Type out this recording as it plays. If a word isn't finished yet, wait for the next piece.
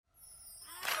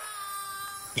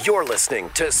You're listening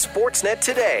to Sportsnet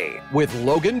Today with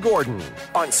Logan Gordon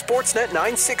on Sportsnet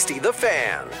 960 The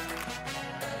Fan.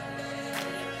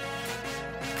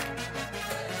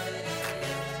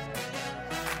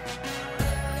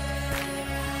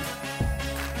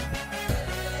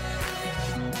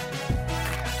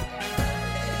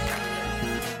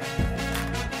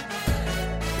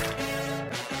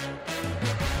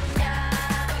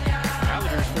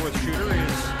 Islanders' fourth shooter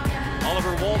is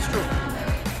Oliver Wahlstrom.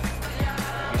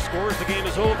 Scores, the game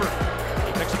is over.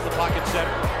 He picks up the pocket center,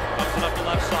 comes it up the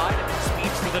left side,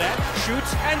 speeds to the net,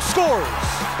 shoots, and scores!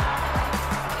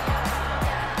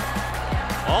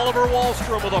 Oliver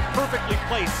Wahlstrom with a perfectly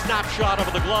placed snapshot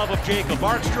over the glove of Jacob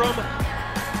Markstrom.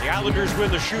 The Islanders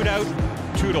win the shootout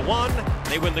 2-1.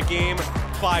 They win the game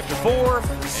 5-4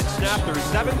 and snap their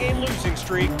 7-game losing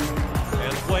streak.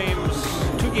 And Flames'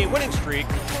 2-game winning streak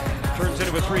turns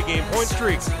into a 3-game point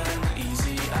streak.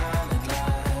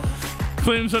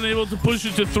 Flames unable to push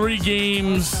it to 3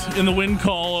 games in the win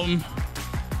column.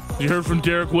 You heard from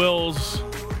Derek Wills.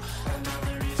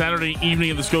 Saturday evening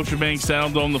at the Scotiabank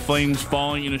Saddledome, the Flames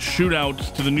falling in a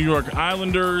shootout to the New York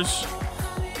Islanders.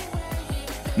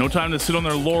 No time to sit on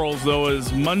their laurels, though,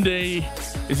 as Monday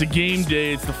is a game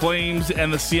day. It's the Flames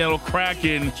and the Seattle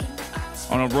Kraken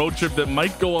on a road trip that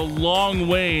might go a long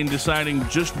way in deciding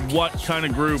just what kind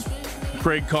of group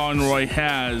Craig Conroy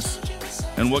has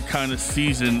and what kind of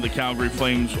season the Calgary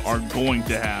Flames are going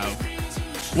to have.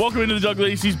 Welcome into the Doug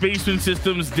Lacey's Basement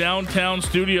Systems downtown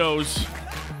studios.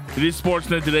 It is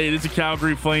Sportsnet Today. It is the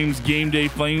Calgary Flames game day.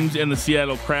 Flames and the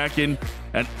Seattle Kraken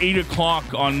at 8 o'clock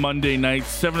on Monday night.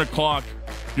 7 o'clock,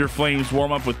 your Flames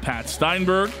warm up with Pat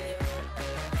Steinberg.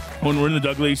 When we're in the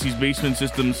Doug Lacey's Basement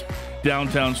Systems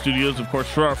downtown studios, of course,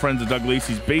 for our friends at Doug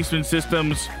Lacey's Basement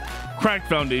Systems, Crack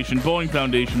Foundation, Boeing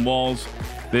Foundation Walls.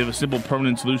 They have a simple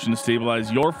permanent solution to stabilize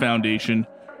your foundation.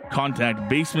 Contact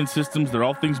Basement Systems. They're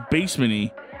all things basement-y.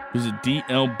 Visit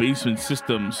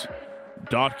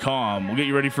dlbasementsystems.com. We'll get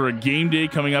you ready for a game day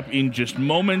coming up in just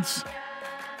moments.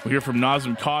 We'll hear from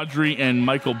Nazem Kadri and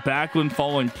Michael Backlund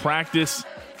following practice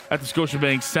at the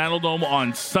Scotiabank Saddledome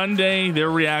on Sunday.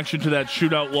 Their reaction to that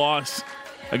shootout loss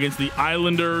against the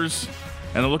Islanders.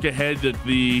 And a look ahead at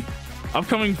the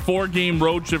upcoming 4-game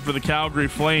road trip for the Calgary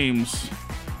Flames,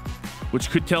 which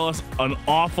could tell us an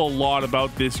awful lot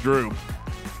about this group.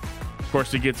 Of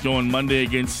course, it gets going Monday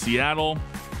against Seattle.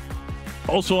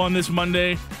 Also on this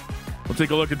Monday, we'll take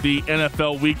a look at the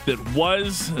NFL week that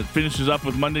was. It finishes up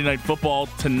with Monday Night Football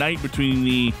tonight between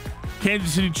the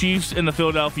Kansas City Chiefs and the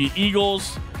Philadelphia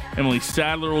Eagles. Emily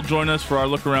Sadler will join us for our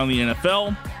look around the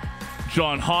NFL.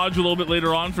 John Hodge a little bit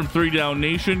later on from 3 Down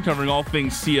Nation, covering all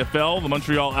things CFL, the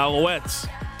Montreal Alouettes.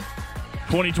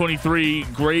 2023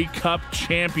 Grey Cup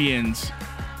champions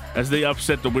as they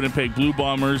upset the Winnipeg Blue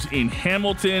Bombers in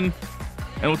Hamilton.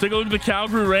 And we'll take a look at the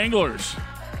Calgary Wranglers,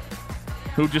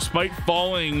 who, despite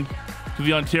falling to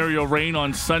the Ontario Reign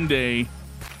on Sunday,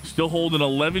 still hold an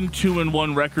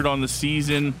 11-2-1 record on the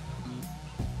season.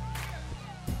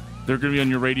 They're going to be on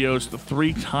your radios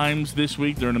 3 times this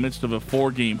week. They're in the midst of a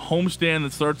 4-game homestand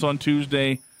that starts on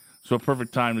Tuesday, so a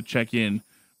perfect time to check in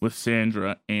with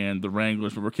Sandra and the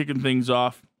Wranglers. But we're kicking things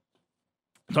off,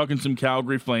 talking some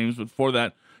Calgary Flames. But before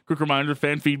that, quick reminder,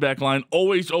 fan feedback line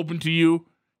always open to you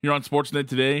here on Sportsnet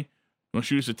Today. You want to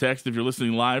shoot us a text if you're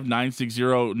listening live.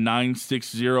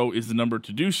 960-960 is the number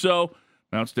to do so.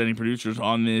 My outstanding producers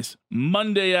on this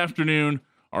Monday afternoon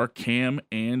are Cam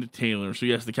and Taylor. So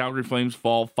yes, the Calgary Flames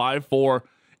fall 5-4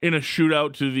 in a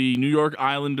shootout to the New York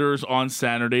Islanders on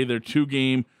Saturday. Their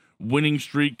 2-game winning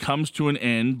streak comes to an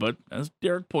end, but as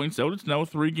Derek points out, it's now a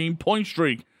 3-game point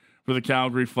streak for the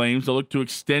Calgary Flames. They'll look to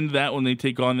extend that when they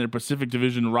take on their Pacific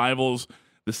Division rivals,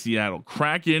 the Seattle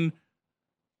Kraken,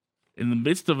 in the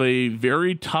midst of a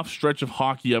very tough stretch of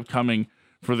hockey upcoming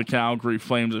for the Calgary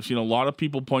Flames. I've seen a lot of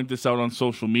people point this out on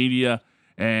social media,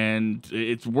 and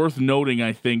it's worth noting,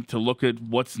 I think, to look at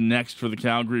what's next for the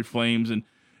Calgary Flames. And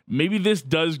maybe this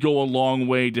does go a long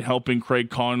way to helping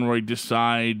Craig Conroy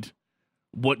decide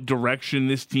what direction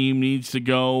this team needs to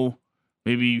go,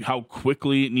 maybe how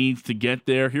quickly it needs to get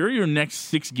there. Here are your next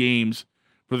 6 games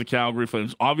for the Calgary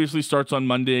Flames. Obviously starts on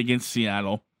Monday against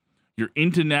Seattle. You're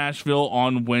into Nashville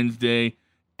on Wednesday,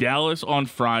 Dallas on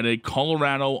Friday,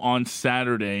 Colorado on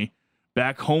Saturday.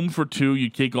 Back home for 2, you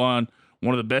take on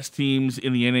one of the best teams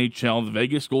in the NHL, the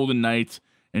Vegas Golden Knights,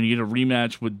 and you get a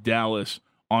rematch with Dallas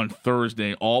on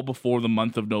Thursday, all before the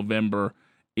month of November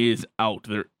is out.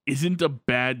 There isn't a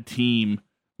bad team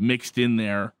mixed in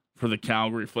there for the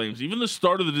Calgary Flames. Even the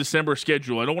start of the December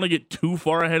schedule, I don't want to get too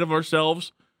far ahead of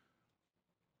ourselves,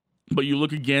 but you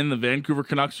look again, the Vancouver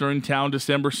Canucks are in town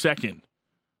December 2nd.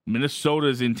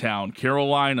 Minnesota's in town,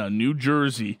 Carolina, New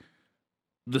Jersey.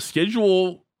 The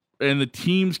schedule and the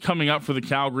teams coming up for the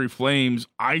Calgary Flames,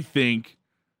 I think,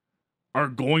 are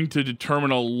going to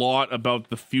determine a lot about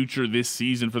the future this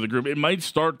season for the group. It might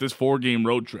start this 4-game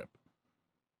road trip.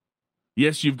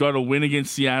 Yes, you've got a win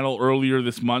against Seattle earlier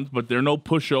this month, but they're no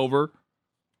pushover.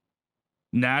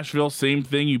 Nashville, same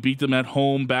thing. You beat them at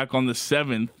home back on the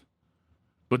 7th.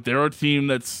 But they're a team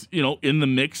that's, in the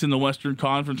mix in the Western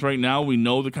Conference right now. We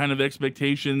know the kind of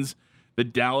expectations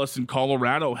that Dallas and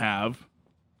Colorado have.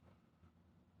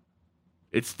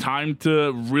 It's time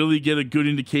to really get a good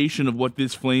indication of what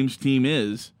this Flames team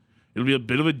is. It'll be a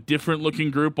bit of a different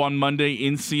looking group on Monday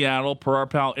in Seattle, per our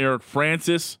pal Eric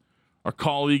Francis, our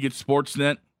colleague at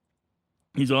Sportsnet.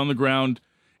 He's on the ground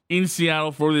in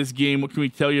Seattle for this game. What can we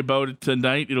tell you about it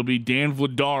tonight? It'll be Dan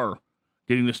Vladar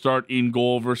getting the start in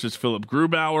goal versus Philip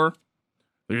Grubauer.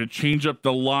 They're going to change up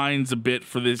the lines a bit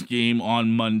for this game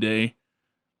on Monday.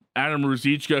 Adam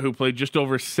Ruzicka, who played just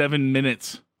over 7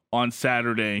 minutes on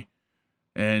Saturday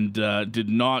and did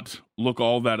not look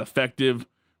all that effective,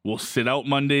 will sit out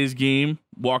Monday's game.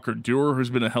 Walker Duehr, who's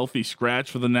been a healthy scratch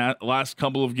for the last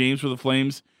couple of games for the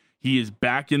Flames, he is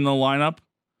back in the lineup.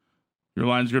 Your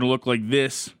line's going to look like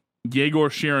this. Yegor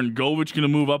Sharangovich going to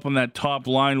move up on that top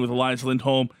line with Elias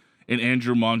Lindholm and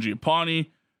Andrew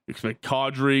Mangiapane. Expect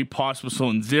Kadri, Pospisil,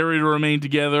 and Zeri to remain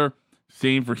together.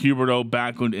 Same for Huberdeau,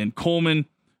 Backlund, and Coleman.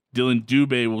 Dylan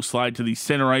Dubé will slide to the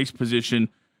center ice position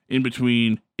in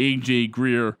between AJ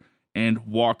Greer and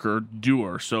Walker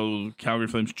Duehr. So Calgary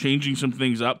Flames changing some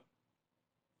things up.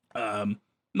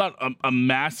 Not a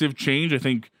massive change. I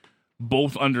think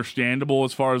both understandable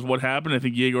as far as what happened. I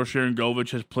think Yegor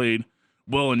Sharangovich has played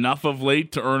well enough of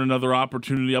late to earn another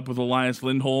opportunity up with Elias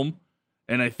Lindholm.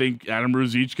 And I think Adam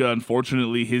Ruzicka,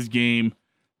 unfortunately, his game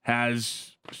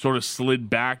has sort of slid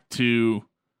back to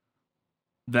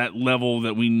that level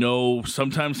that we know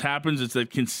sometimes happens. It's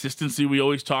that consistency we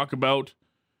always talk about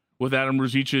with Adam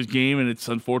Ruzicka's game, and it's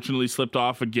unfortunately slipped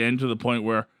off again to the point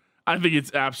where I think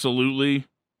it's absolutely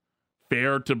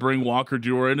fair to bring Walker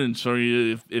Duehr in. And so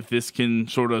if this can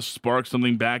sort of spark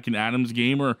something back in Adam's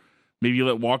game, or maybe you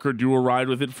let Walker Duehr ride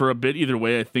with it for a bit. Either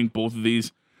way, I think both of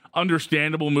these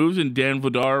understandable moves, and Dan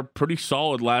Vladar pretty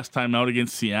solid last time out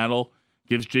against Seattle.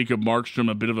 Gives Jacob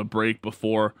Markstrom a bit of a break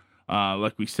before,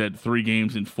 like we said, 3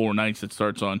 games in 4 nights that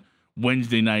starts on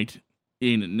Wednesday night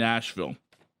in Nashville.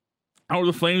 How are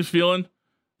the Flames feeling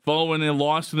following a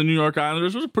loss to the New York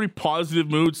Islanders? It was a pretty positive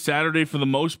mood Saturday for the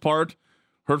most part.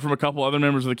 Heard from a couple other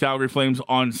members of the Calgary Flames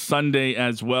on Sunday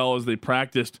as well as they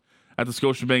practiced at the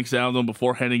Scotiabank Saddledome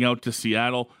before heading out to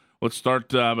Seattle. Let's start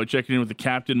by checking in with the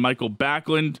captain, Michael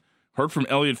Backlund. Heard from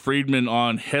Elliot Friedman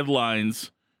on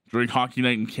headlines during Hockey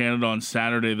Night in Canada on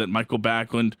Saturday that Michael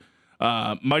Backlund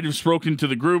might have spoken to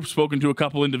the group, spoken to a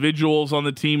couple individuals on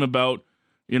the team about,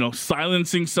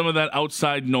 silencing some of that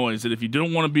outside noise. That if you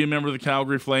don't want to be a member of the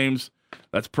Calgary Flames,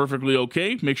 that's perfectly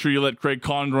okay. Make sure you let Craig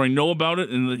Conroy know about it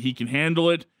and that he can handle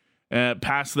it.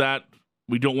 Past that,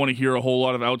 we don't want to hear a whole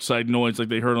lot of outside noise like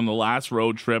they heard on the last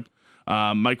road trip.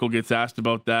 Michael gets asked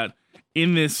about that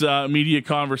in this media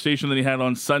conversation that he had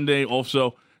on Sunday.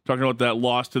 Also talking about that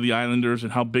loss to the Islanders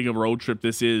and how big of a road trip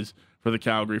this is for the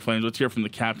Calgary Flames. Let's hear from the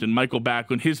captain, Michael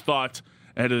Backlund, his thoughts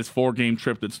ahead of this 4-game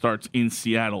trip that starts in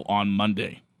Seattle on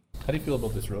Monday. How do you feel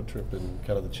about this road trip and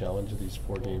kind of the challenge of these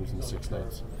 4 games and 6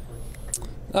 nights?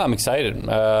 I'm excited.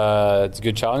 It's a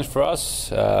good challenge for us,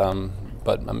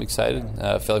 but I'm excited.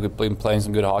 I feel like we've been playing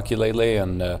some good hockey lately,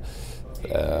 and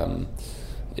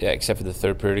except for the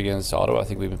third period against Ottawa, I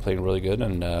think we've been playing really good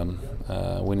and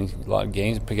winning a lot of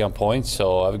games and picking up points.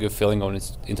 So I have a good feeling going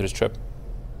into this trip.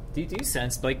 Do you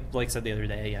sense, like Blake said the other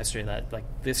day, yesterday, that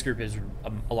this group is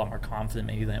a lot more confident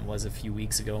maybe than it was a few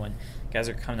weeks ago, and guys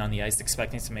are coming on the ice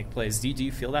expecting to make plays? Do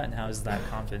you feel that, and how does that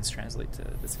confidence translate to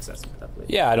the success of that play?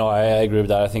 Yeah, I know. I agree with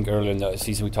that. I think earlier in the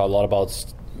season we talked a lot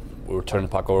about we were turning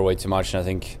the puck over way too much, and I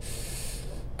think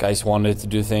guys wanted to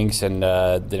do things and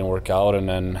didn't work out, and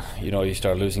then you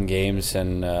start losing games,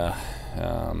 and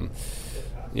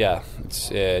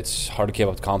it's hard to keep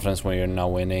up confidence when you're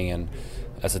not winning, and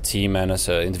as a team and as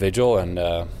an individual, and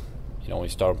when you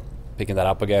start picking that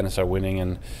up again and start winning,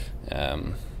 and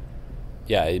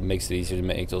it makes it easier to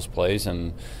make those plays.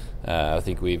 And I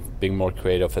think we've been more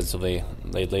creative offensively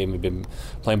lately, and we've been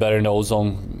playing better in the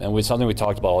O-zone, and with something we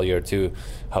talked about all year too,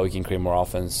 how we can create more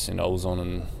offense in the O-zone,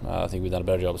 and I think we've done a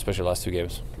better job, especially the last 2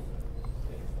 games.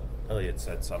 Elliot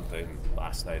said something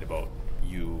last night about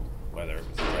you, whether it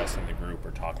was addressing the group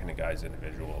or talking to guys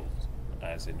individuals,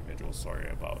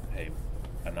 about, hey,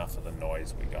 enough of the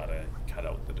noise, we gotta cut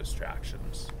out the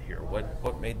distractions here.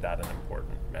 What made that an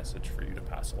important message for you to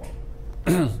pass along?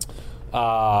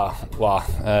 Well,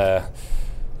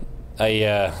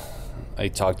 I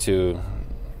talked to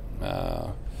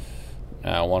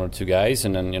one or two guys,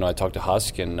 and then I talked to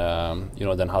Husk, and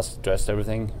then Husk addressed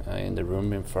everything in the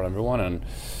room in front of everyone, and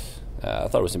I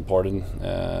thought it was important,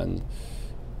 and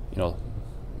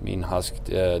me and Husk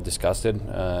discussed it,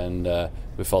 and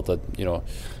we felt that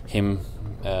him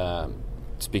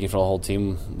speaking for the whole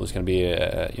team was going to be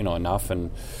enough,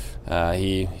 and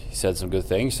he said some good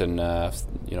things, and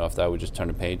after that we just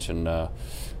turned the page and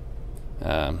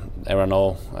everyone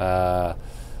know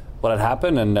what had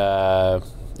happened, and now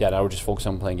we're just focused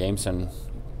on playing games and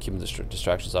keeping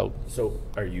distractions out. So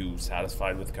are you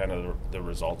satisfied with kind of the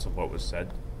results of what was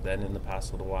said then in the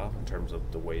past little while in terms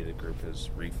of the way the group has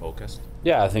refocused?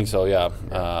 Yeah, I think so, yeah.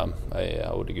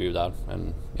 I would agree with that,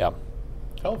 and yeah.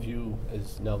 How have you,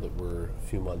 as now that we're a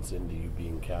few months into you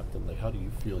being captain, how do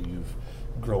you feel you've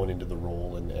grown into the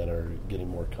role and are getting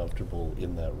more comfortable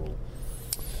in that role?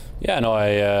 Yeah, no,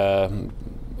 I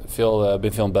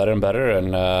been feeling better and better,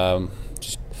 and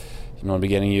just in the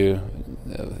beginning you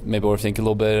maybe overthink a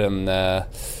little bit,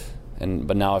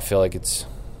 but now I feel like it's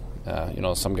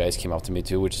some guys came up to me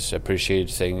too, which is appreciated,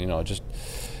 saying it's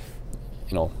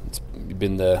you've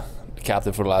been the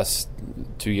captain for the last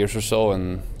 2 years or so,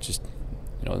 and just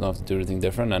don't have to do anything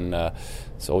different, and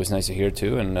it's always nice to hear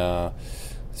too, and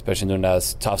especially during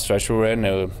that tough stretch we're in,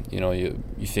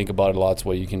 you think about it a lot,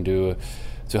 what you can do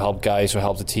to help guys or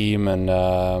help the team, and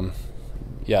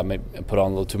maybe I put on a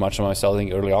little too much on myself, I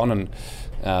think, early on, and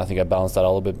I think I balanced that a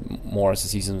little bit more as the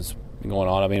season's been going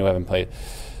on. I mean, we haven't played,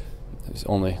 it's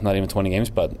only not even 20 games,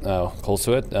 but close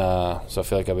to it, so I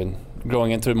feel like I've been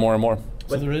growing into it more and more.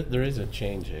 So there is a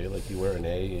change, eh? Like you wear an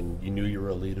A and you knew you were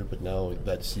a leader, but now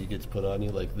that C gets put on you.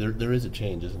 Like there is a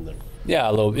change, isn't there? Yeah,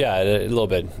 a little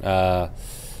bit.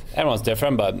 Everyone's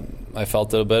different, but I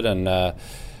felt a little bit, and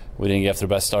we didn't get off the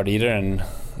best start either, and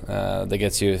that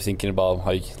gets you thinking about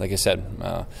how, like I said,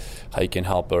 how you can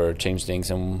help or change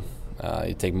things, and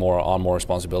you take more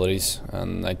responsibilities,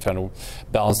 and I try to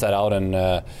balance that out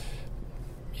and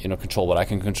control what I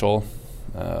can control.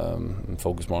 And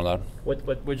focus more on that.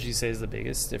 What would you say is the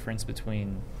biggest difference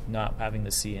between not having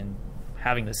the C and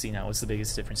having the C now? What's the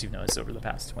biggest difference you've noticed over the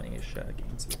past 20-ish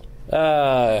games?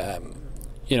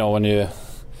 When you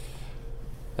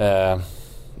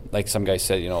like some guys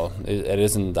said, it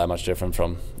isn't that much different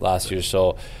from last year.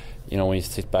 So, when you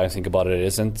sit back and think about it, it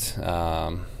isn't.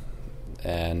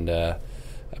 And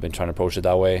I've been trying to approach it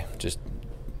that way. Just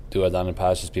do what I've done in the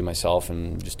past, just be myself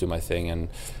and just do my thing, and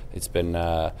it's been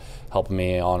helping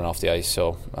me on and off the ice.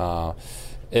 So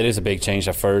it is a big change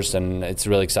at first, and it's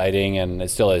really exciting, and it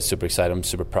still is super exciting. I'm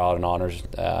super proud and honored.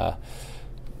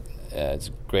 It's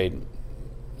a great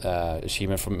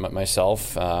achievement for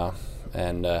myself, but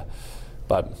I'm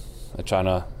trying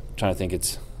to think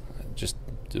it's just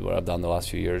do what I've done the last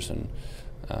few years, and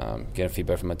getting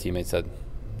feedback from my teammates that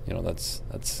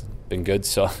that's been good.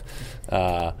 So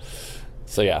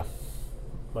yeah.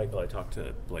 Michael, I talked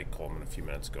to Blake Coleman a few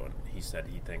minutes ago, and he said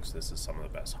he thinks this is some of the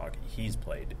best hockey he's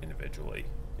played individually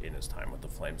in his time with the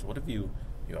Flames. What have you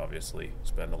obviously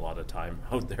spend a lot of time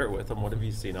out there with him. What have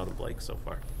you seen out of Blake so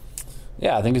far?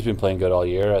 Yeah, I think he's been playing good all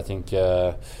year. I think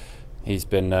he's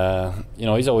been,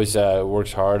 he's always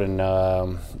works hard and,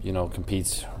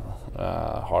 competes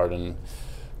hard and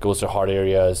goes to hard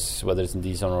areas, whether it's in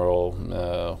D zone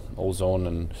or O zone,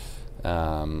 and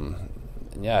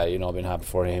I've been happy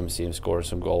for him, seeing him score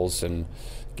some goals and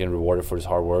getting rewarded for his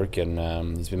hard work,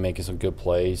 and he's been making some good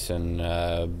plays and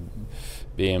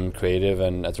being creative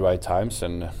and at the right times,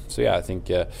 and I think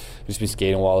he's been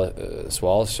skating well as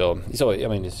well. So he's always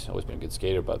been a good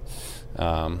skater, but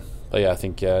I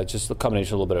think just a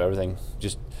combination, a little bit of everything.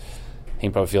 Just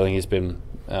him probably feeling he's been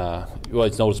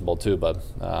it's noticeable too, but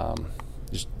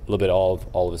just a little bit all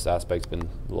of his aspects been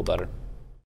a little better.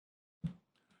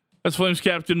 That's Flames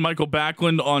captain Michael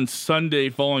Backlund on Sunday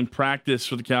following practice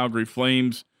for the Calgary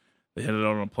Flames. They headed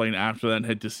out on a plane after that and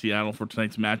head to Seattle for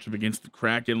tonight's matchup against the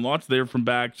Kraken. Lots there from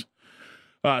back.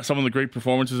 Some of the great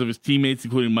performances of his teammates,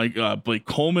 including Blake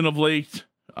Coleman of late.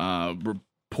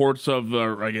 Reports of,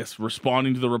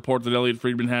 responding to the report that Elliot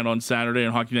Friedman had on Saturday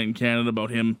on Hockey Night in Canada about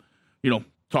him,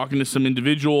 talking to some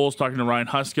individuals, talking to Ryan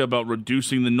Huska about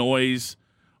reducing the noise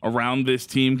around this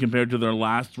team compared to their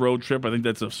last road trip. I think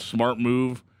that's a smart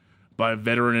move by a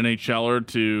veteran NHLer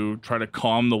to try to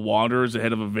calm the waters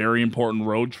ahead of a very important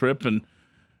road trip. And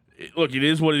look, it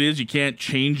is what it is. You can't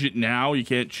change it now. You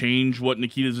can't change what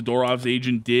Nikita Zadorov's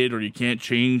agent did, or you can't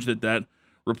change that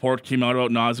report came out about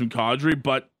Nazem Kadri.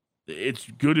 But it's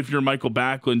good if you're Michael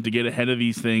Backlund to get ahead of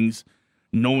these things,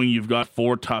 knowing you've got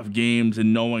 4 tough games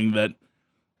and knowing that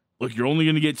look, you're only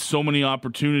going to get so many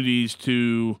opportunities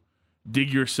to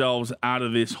dig yourselves out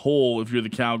of this hole if you're the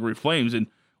Calgary Flames. And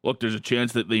look, there's a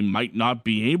chance that they might not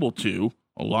be able to.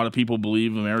 A lot of people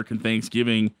believe American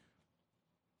Thanksgiving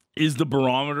is the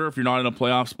barometer. If you're not in a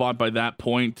playoff spot by that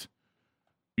point,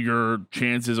 your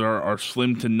chances are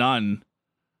slim to none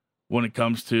when it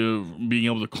comes to being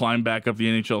able to climb back up the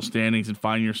NHL standings and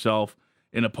find yourself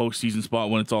in a postseason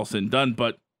spot when it's all said and done.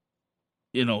 But,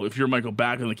 if you're Michael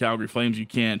Back and the Calgary Flames, you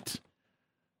can't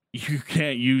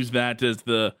use that as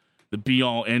the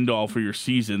be-all, end-all for your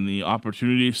season. The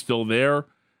opportunity is still there.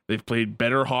 They've played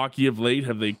better hockey of late.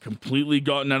 Have they completely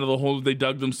gotten out of the holes they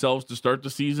dug themselves to start the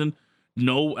season?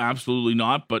 No, absolutely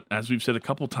not. But as we've said a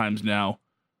couple times now,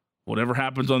 whatever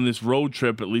happens on this road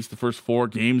trip, at least the first 4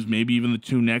 games, maybe even the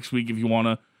 2 next week if you want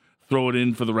to throw it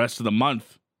in for the rest of the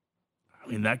month, I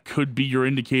mean, that could be your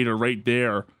indicator right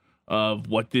there of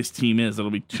what this team is.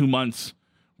 It'll be 2 months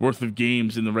worth of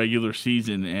games in the regular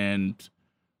season, and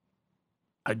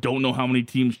I don't know how many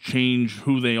teams change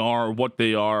who they are or what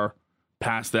they are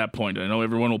past that point. I know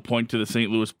everyone will point to the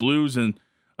St. Louis Blues and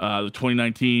the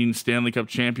 2019 Stanley Cup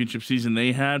championship season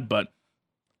they had, but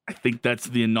I think that's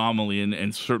the anomaly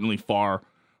and certainly far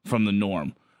from the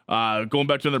norm. Going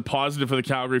back to another positive for the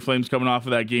Calgary Flames coming off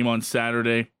of that game on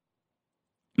Saturday,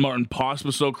 Martin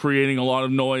Pospisil creating a lot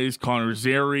of noise. Connor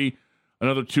Zary,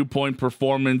 another 2-point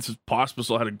performance.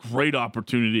 Pospisil had a great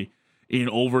opportunity in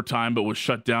overtime, but was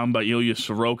shut down by Ilya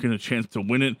Sorokin, a chance to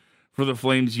win it for the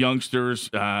Flames youngsters.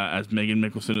 As Megan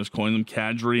Mickelson has coined them,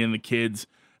 Kadri and the kids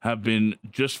have been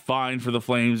just fine for the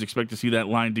Flames. Expect to see that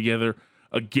line together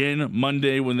again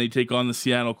Monday when they take on the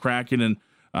Seattle Kraken. And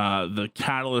the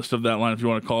catalyst of that line, if you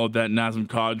want to call it that, Nazem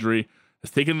Kadri,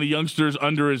 has taken the youngsters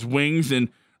under his wings and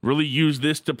really used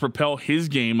this to propel his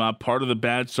game up. Part of the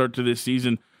bad start to this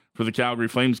season for the Calgary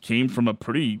Flames came from a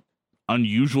pretty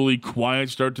unusually quiet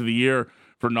start to the year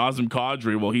for Nazem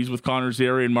Kadri. Well, he's with Connor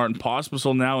Zary and Martin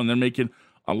Pospisil now, and they're making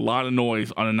a lot of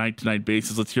noise on a night-to-night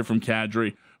basis. Let's hear from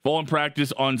Kadri. Full in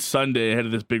practice on Sunday ahead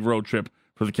of this big road trip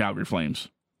for the Calgary Flames.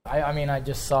 I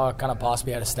just saw kind of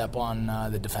possibly had a step on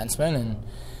the defenseman and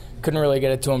couldn't really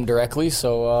get it to him directly,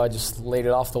 so I just laid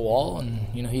it off the wall,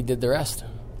 and he did the rest.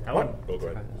 Go ahead.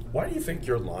 Why do you think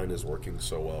your line is working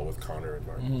so well with Connor and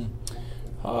Martin?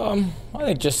 I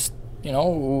think just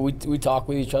we talk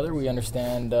with each other. We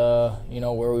understand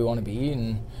where we want to be,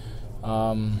 and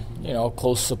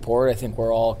close support. I think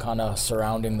we're all kind of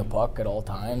surrounding the puck at all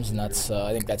times, and that's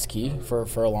I think that's key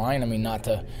for a line. I mean, not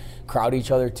to crowd each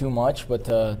other too much, but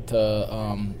to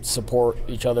support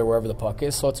each other wherever the puck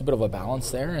is. So it's a bit of a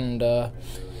balance there, and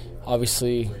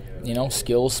obviously,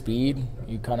 skill, speed.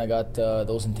 You kind of got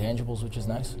those intangibles, which is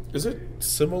nice. Is it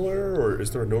similar, or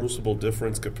is there a noticeable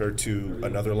difference compared to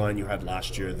another line you had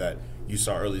last year that you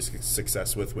saw early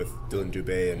success with Dylan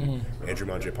Dubé and Andrew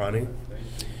Mangiapane?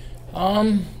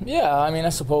 Yeah, I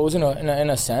suppose in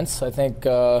a sense. I think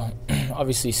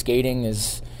obviously skating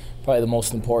is probably the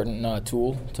most important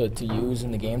tool to use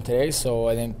in the game today. So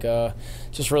I think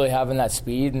just really having that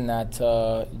speed and that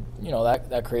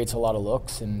that creates a lot of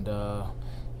looks and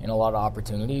a lot of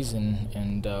opportunities,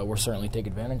 and we're certainly take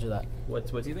advantage of that. What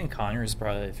do you think Connor's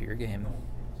brought for your game?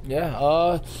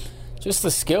 Yeah, just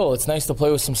the skill. It's nice to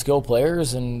play with some skilled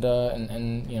players, and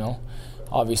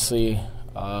obviously.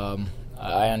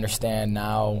 I understand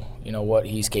now, what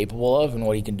he's capable of and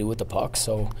what he can do with the puck.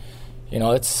 So,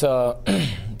 it's for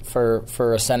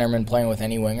a centerman playing with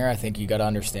any winger, I think you got to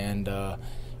understand,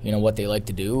 what they like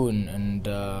to do and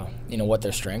what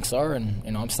their strengths are.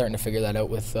 And, I'm starting to figure that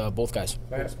out with both guys.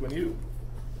 When you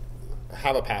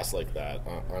have a pass like that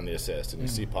on the assist and you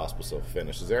see Pospisil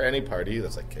finish, is there any party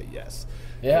that's like, okay, yes?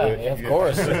 Yeah, of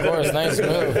course, nice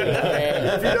move.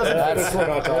 That's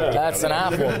an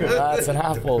apple. That's an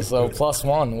apple. So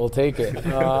 +1, we'll take it.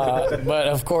 But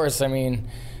of course, that's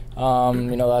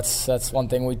one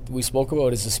thing we spoke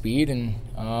about is the speed, and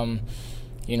I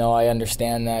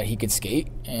understand that he could skate,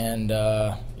 and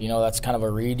that's kind of a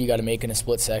read you got to make in a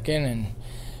split second, and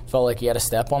felt like he had a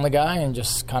step on the guy and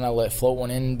just kind of let float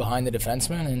one in behind the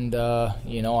defenseman, and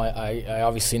I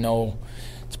obviously know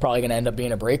it's probably going to end up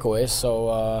being a breakaway.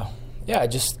 So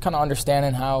just kind of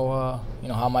understanding how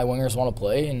how my wingers want to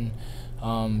play, and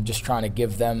just trying to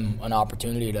give them an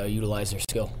opportunity to utilize their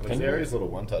skill. Zary's little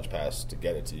one-touch pass to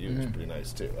get it to you was pretty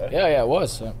nice too. Eh? Yeah, it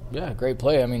was. Great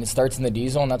play. It starts in the D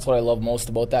zone. That's what I love most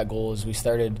about that goal is we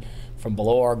started from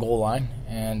below our goal line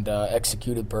and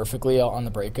executed perfectly on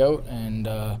the breakout, and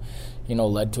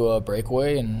led to a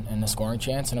breakaway and a scoring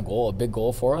chance and a goal, a big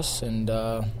goal for us. And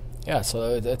so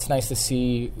it's nice to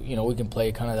see we can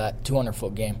play kind of that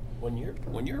 200-foot game. When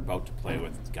you're about to play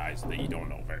with guys that you don't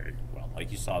know very well,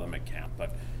 like you saw them at camp,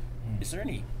 but Is there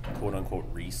any quote-unquote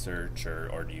research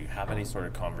or do you have any sort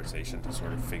of conversation to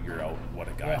sort of figure out what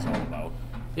a guy's all about?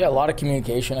 Yeah, a lot of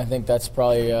communication. I think that's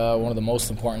probably one of the most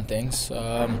important things.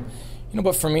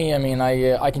 But for me, I mean,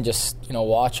 I can just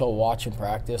watch. I'll watch and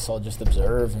practice. I'll just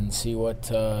observe and see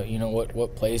what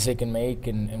what plays they can make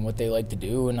and what they like to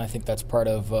do. And I think that's part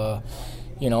of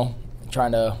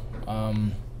trying to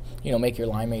make your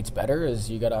line mates better. Is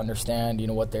you got to understand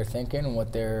what they're thinking and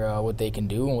what they can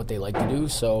do and what they like to do.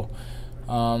 So.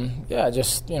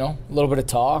 Just a little bit of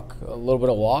talk, a little bit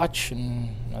of watch, and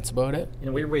that's about it. In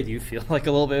a weird way, do you feel like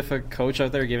a little bit of a coach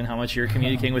out there, given how much you're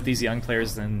communicating with these young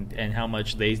players and how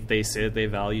much they say that they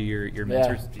value your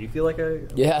mentors? Yeah. Do you feel like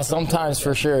a sometimes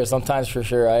for sure.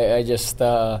 I just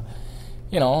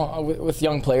with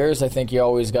young players, I think you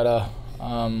always gotta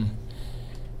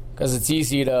because it's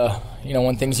easy to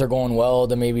when things are going well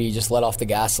to maybe just let off the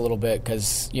gas a little bit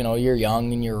because you're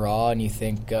young and you're raw and you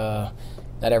think.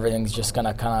 That everything's just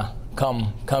gonna kind of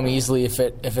come easily if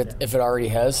it already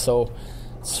has. So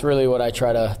it's really what I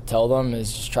try to tell them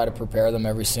is just try to prepare them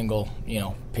every single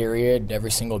period,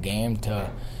 every single game to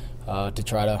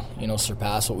try to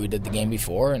surpass what we did the game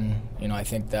before. And I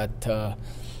think that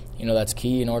that's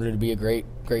key in order to be a great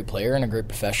player and a great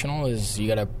professional. Is you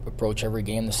got to approach every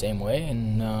game the same way,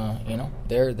 and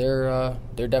they're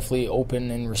definitely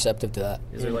open and receptive to that.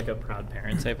 Is there like a proud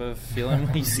parent type of feeling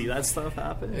when you see that stuff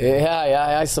happen?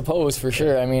 Yeah, I suppose for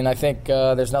sure. I mean, I think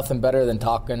there's nothing better than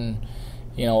talking,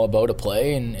 about a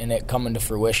play and it coming to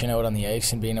fruition out on the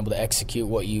ice and being able to execute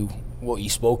what you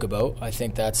spoke about. I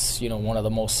think that's one of the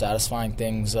most satisfying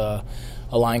things a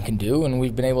line can do, and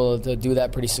we've been able to do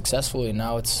that pretty successfully. And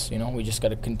now it's we just got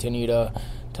to continue to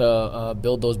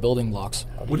build those building blocks.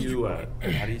 How do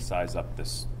you size up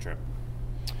this trip?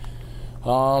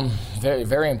 Very,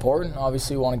 very important.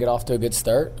 Obviously, we want to get off to a good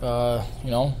start.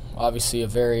 Obviously a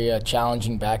very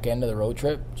challenging back end of the road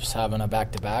trip, just having a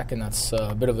back-to-back, and that's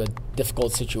a bit of a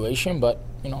difficult situation, but,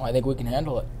 I think we can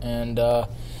handle it. And I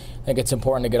think it's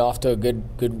important to get off to a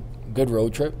good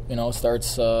road trip.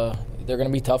 Starts, they're going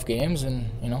to be tough games, and,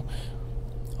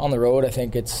 on the road, I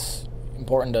think it's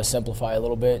important to simplify a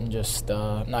little bit and just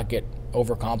not get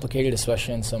overcomplicated,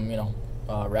 especially in some,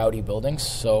 rowdy buildings.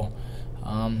 So,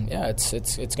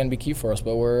 it's going to be key for us,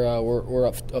 but we're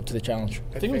up to the challenge.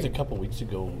 I think it was a couple weeks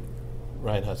ago,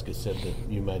 Ryan Huska said that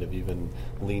you might have even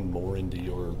leaned more into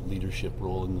your leadership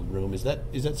role in the room. Is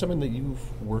that something that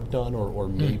you've worked on or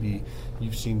maybe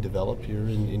you've seen develop here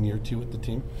in year two with the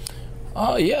team?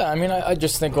 I mean, I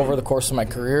just think over the course of my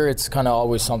career, it's kind of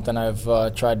always something I've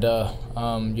tried to,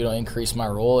 increase my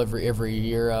role every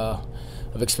year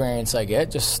of experience I get.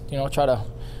 Just,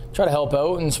 try to help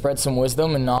out and spread some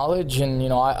wisdom and knowledge. And,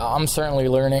 I'm certainly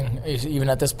learning, even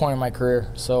at this point in my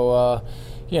career. So,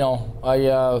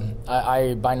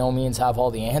 I by no means have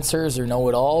all the answers or know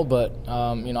it all, but,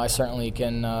 I certainly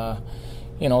can,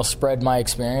 spread my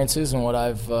experiences and what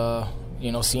I've,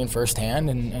 seen firsthand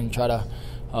and try to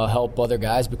help other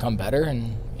guys become better.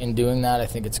 And in doing that, I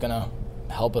think it's going to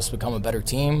help us become a better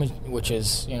team, which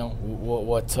is,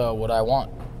 what I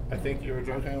want. I think you were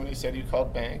joking when you said you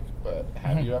called bank, but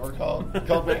have you ever called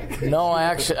bank? No,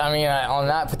 on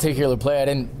that particular play, I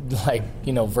didn't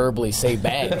verbally say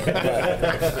bank.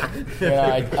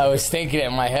 But, I was thinking it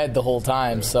in my head the whole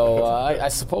time. So I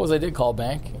suppose I did call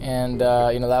bank, and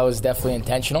that was definitely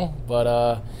intentional.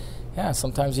 But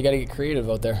sometimes you got to get creative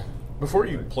out there. Before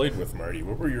you played with Marty,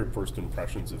 what were your first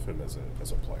impressions of him as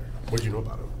a player? What did you know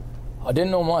about him? I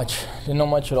didn't know much. Didn't know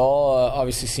much at all.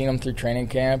 Obviously seen him through training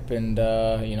camp, and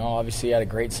obviously had a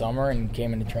great summer and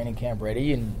came into training camp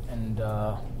ready and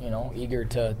eager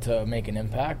to make an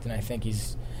impact. And I think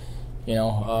he's,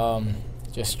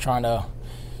 just trying to.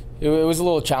 It was a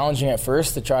little challenging at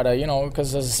first to try to,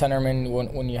 because as a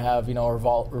centerman, when you have a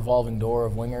revolving door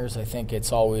of wingers, I think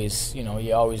it's always,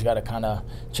 you always got to kind of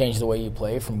change the way you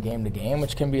play from game to game,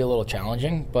 which can be a little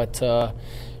challenging, but.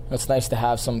 It's nice to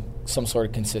have some sort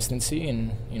of consistency,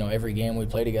 and every game we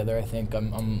play together, I think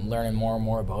I'm learning more and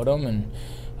more about him, and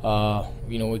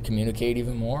we communicate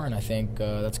even more, and I think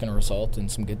that's going to result in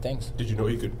some good things. Did you know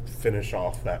he could finish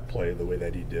off that play the way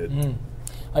that he did?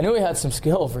 I knew he had some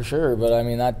skill for sure, but I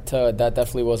mean that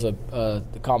definitely was a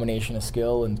combination of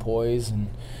skill and poise and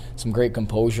some great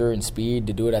composure and speed.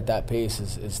 To do it at that pace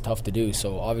is tough to do.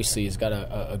 So obviously he's got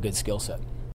a good skill set.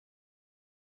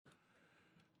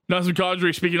 Nazem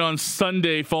Kadri speaking on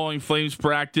Sunday following Flames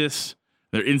practice.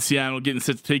 They're in Seattle getting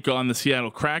set to take on the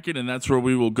Seattle Kraken, and that's where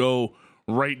we will go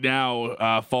right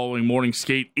now following morning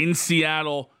skate in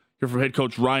Seattle. Here from head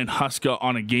coach Ryan Huska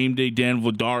on a game day. Dan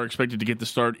Vladar expected to get the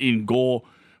start in goal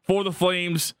for the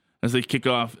Flames as they kick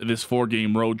off this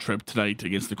 4-game road trip tonight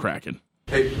against the Kraken.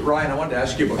 Hey, Ryan, I wanted to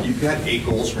ask you about, you've had 8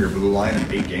 goals from your blue line in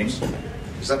 8 games.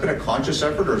 Has that been a conscious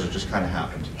effort, or has it just kind of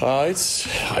happened?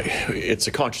 It's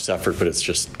a conscious effort, but it's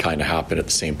just kind of happened at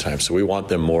the same time. So we want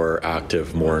them more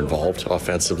active, more involved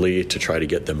offensively to try to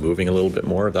get them moving a little bit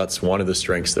more. That's one of the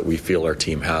strengths that we feel our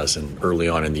team has. And early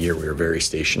on in the year, we were very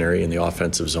stationary in the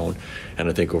offensive zone. And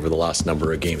I think over the last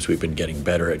number of games, we've been getting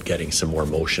better at getting some more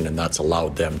motion, and that's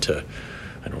allowed them to,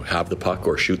 have the puck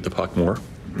or shoot the puck more.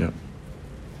 Yeah.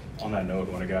 On that note,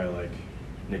 when a guy like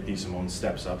Nick DeSimone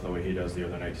steps up the way he does the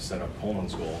other night to set up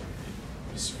Coleman's goal,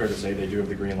 it's fair to say they do have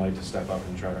the green light to step up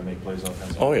and try to make plays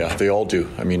offensively. Oh yeah, they all do.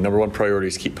 I mean, number one priority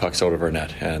is keep pucks out of our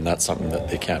net, and that's something that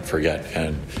they can't forget.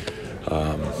 And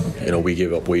we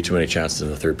gave up way too many chances in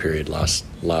the third period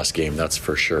last game, that's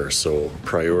for sure. So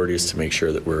priority is to make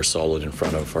sure that we're solid in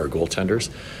front of our goaltenders.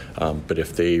 But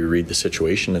if they read the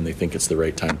situation and they think it's the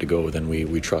right time to go, then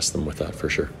we trust them with that for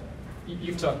sure.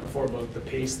 You've talked before about the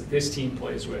pace that this team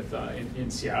plays with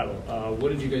in Seattle. What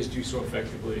did you guys do so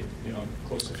effectively,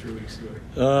 close to 3 weeks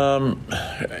ago?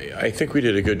 I think we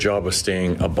did a good job of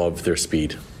staying above their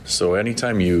speed. So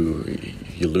anytime you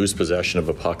lose possession of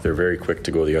a puck, they're very quick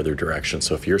to go the other direction.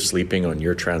 So if you're sleeping on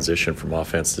your transition from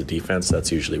offense to defense,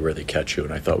 that's usually where they catch you.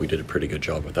 And I thought we did a pretty good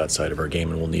job with that side of our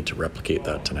game, and we'll need to replicate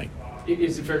that tonight.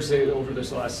 Is it fair to say that over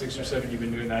this last 6 or 7 you've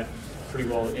been doing that pretty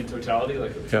well in totality,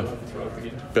 throughout the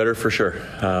game? Better for sure.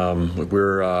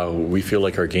 We feel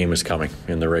like our game is coming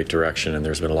in the right direction, and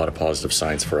there's been a lot of positive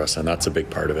signs for us, and that's a big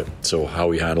part of it. So how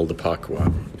we handle the puck,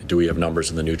 do we have numbers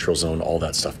in the neutral zone, all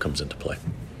that stuff comes into play.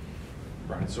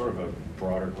 Brian, it's sort of a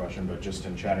broader question, but just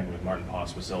in chatting with Martin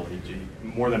Pospisil,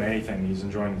 more than anything, he's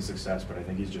enjoying the success, but I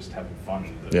think he's just having fun.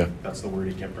 That's the word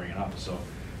he kept bringing up. So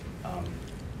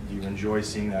do you enjoy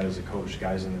seeing that as a coach,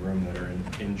 guys in the room that are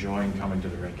enjoying coming to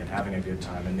the rink and having a good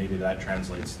time, and maybe that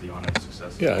translates to the on-ice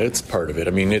success? Yeah, it's part of it.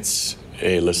 I mean,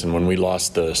 listen, when we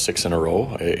lost the 6 in a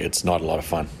row, it's not a lot of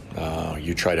fun.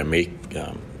 You try to make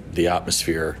the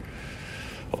atmosphere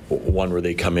one where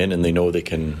they come in and they know they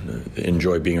can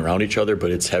enjoy being around each other,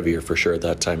 but it's heavier for sure. At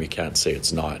that time, you can't say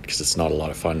it's not, because it's not a lot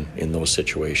of fun in those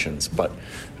situations. But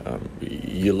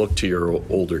you look to your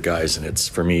older guys, and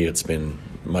for me, it's been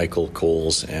Michael,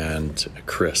 Coles, and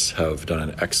Chris have done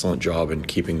an excellent job in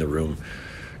keeping the room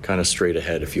kind of straight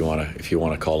ahead, if you want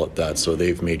to call it that. So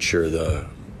they've made sure the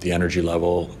energy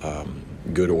level,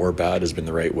 good or bad, has been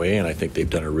the right way, and I think they've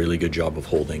done a really good job of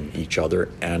holding each other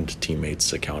and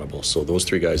teammates accountable. So those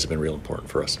 3 guys have been real important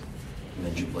for us. You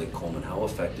mentioned Blake Coleman. How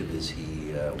effective is he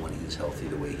when he's healthy,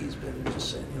 the way he's been?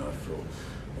 Just saying, I feel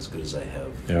as good as I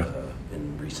have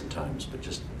in recent times, but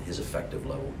just his effective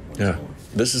level.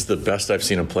 This is the best I've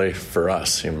seen him play for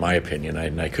us, in my opinion.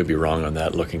 I could be wrong on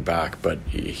that looking back, but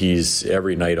he's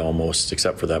every night almost,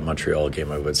 except for that Montreal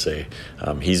game, I would say,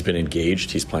 he's been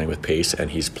engaged, he's playing with pace, and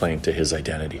he's playing to his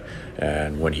identity.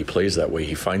 And when he plays that way,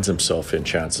 he finds himself in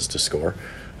chances to score.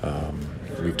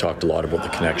 We've talked a lot about the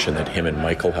connection that him and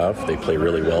Michael have. They play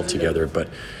really well together, but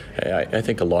I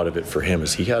think a lot of it for him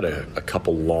is he had a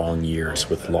couple long years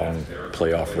with long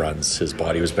playoff runs. His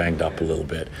body was banged up a little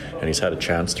bit, and he's had a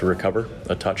chance to recover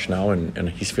a touch now, and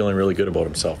he's feeling really good about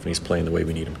himself, and he's playing the way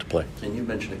we need him to play. And you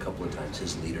mentioned a couple of times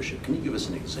his leadership. Can you give us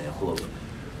an example of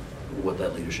what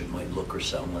that leadership might look or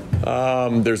sound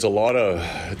like? There's a lot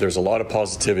of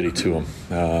positivity to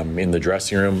him in the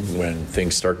dressing room. When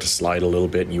things start to slide a little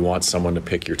bit and you want someone to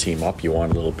pick your team up, you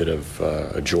want a little bit of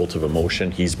a jolt of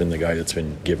emotion. He's been the guy that's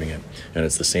been giving it, and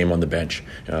it's the same on the bench.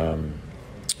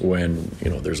 When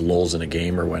there's lulls in a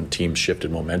game or when teams shifted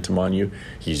momentum on you,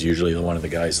 he's usually one of the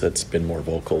guys that's been more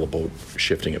vocal about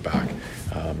shifting it back,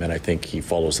 and I think he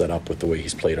follows that up with the way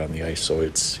he's played on the ice. So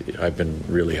I've been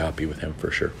really happy with him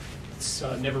for sure. It's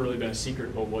never really been a secret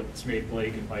about what's made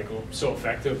Blake and Michael so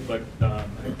effective, but I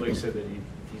think Blake said that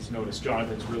he's noticed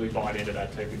Jonathan's really bought into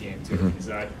that type of game too. Mm-hmm. Is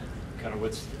that kind of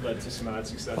what's led to some of that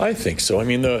success? I think so. I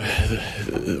mean,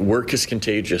 the work is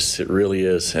contagious. It really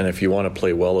is. And if you want to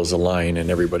play well as a line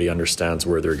and everybody understands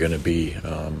where they're going to be,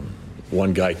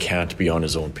 one guy can't be on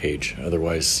his own page.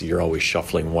 Otherwise, you're always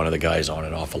shuffling one of the guys on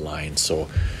and off a line. So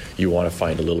you want to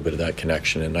find a little bit of that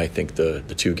connection. And I think the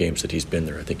 2 games that he's been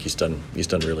there, I think he's done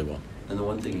really well. And the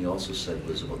one thing he also said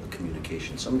was about the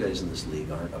communication. Some guys in this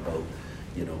league aren't about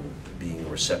being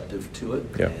receptive to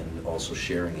it and also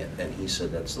sharing it. And he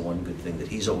said that's the one good thing that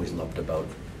he's always loved about,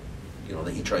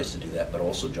 that he tries to do that. But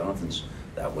also Jonathan's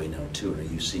that way now too. Are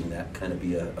you seeing that kind of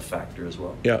be a factor as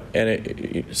well? Yeah,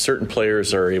 and certain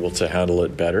players are able to handle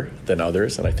it better than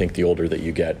others. And I think the older that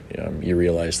you get, you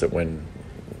realize that when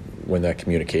that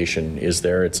communication is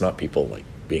there, it's not people like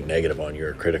being negative on you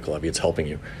or critical of you, it's helping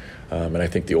you. And I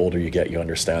think the older you get, you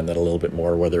understand that a little bit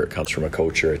more, whether it comes from a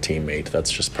coach or a teammate.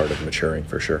 That's just part of maturing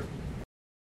for sure.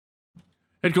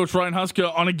 Head coach Ryan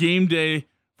Huska on a game day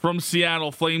from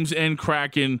Seattle, Flames and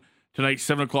Kraken. Tonight,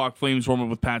 7 o'clock, Flames warm up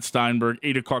with Pat Steinberg.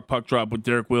 8 o'clock puck drop with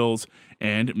Derek Wills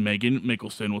and Megan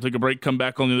Mickelson. We'll take a break, come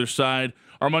back on the other side.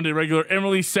 Our Monday regular,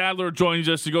 Emily Sadler, joins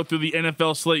us to go through the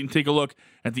NFL slate and take a look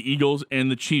at the Eagles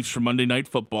and the Chiefs for Monday Night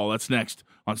Football. That's next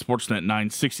on Sportsnet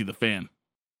 960 The Fan.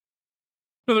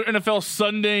 Another NFL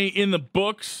Sunday in the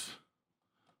books.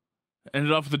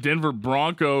 Ended off with the Denver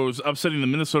Broncos upsetting the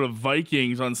Minnesota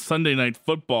Vikings on Sunday Night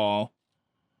Football.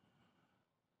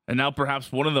 And now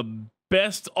perhaps one of the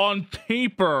best on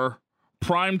paper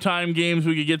primetime games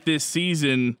we could get this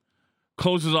season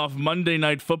closes off Monday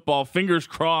Night Football. Fingers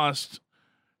crossed.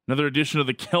 Another edition of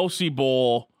the Kelsey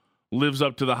Bowl lives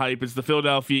up to the hype. It's the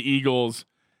Philadelphia Eagles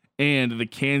and the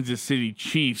Kansas City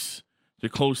Chiefs to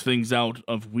close things out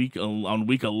of week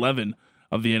 11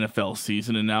 of the NFL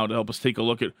season. And now to help us take a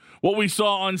look at what we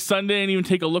saw on Sunday and even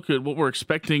take a look at what we're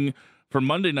expecting for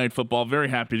Monday Night Football, very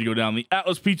happy to go down the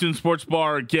Atlas Pizza and Sports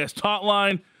Bar guest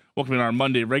hotline. Welcome to our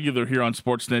Monday regular here on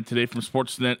Sportsnet today from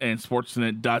Sportsnet and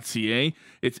Sportsnet.ca.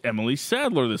 It's Emily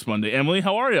Sadler this Monday. Emily,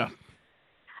 how are you?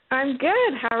 I'm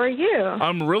good. How are you?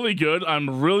 I'm really good.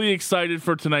 I'm really excited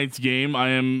for tonight's game. I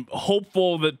am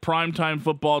hopeful that primetime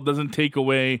football doesn't take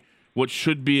away what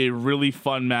should be a really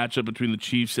fun matchup between the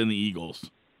Chiefs and the Eagles.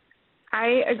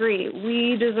 I agree.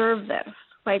 We deserve this.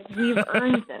 Like, we've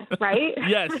earned this, right?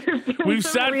 Yes. We've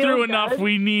sat through enough.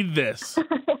 We need this.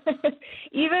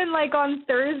 Even like on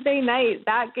Thursday night,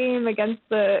 that game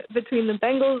between the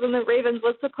Bengals and the Ravens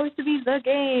was supposed to be the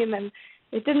game, and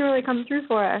it didn't really come through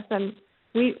for us. And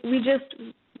we've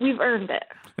earned it.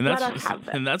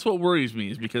 And that's what worries me,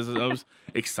 is because I was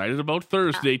excited about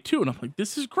Thursday too, and I'm like,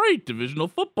 this is great. Divisional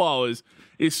football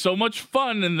is so much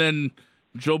fun, and then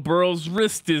Joe Burrow's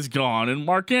wrist is gone, and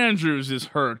Mark Andrews is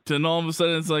hurt, and all of a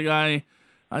sudden it's like I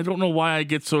don't know why I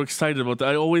get so excited about that.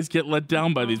 I always get let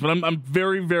down by these, but I'm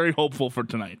very, very hopeful for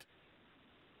tonight.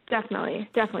 Definitely.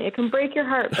 It can break your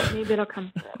heart, but maybe it'll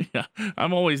come through. Yeah,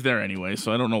 I'm always there anyway,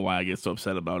 so I don't know why I get so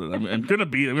upset about it. I'm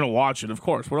gonna watch it, of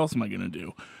course. What else am I gonna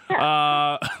do?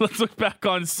 Let's look back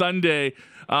on Sunday.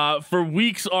 For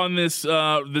weeks on this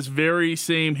very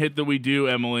same hit that we do,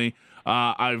 Emily,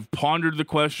 I've pondered the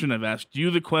question. I've asked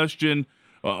you the question.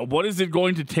 What is it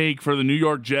going to take for the New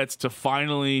York Jets to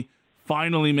finally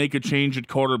make a change at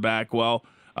quarterback? Well,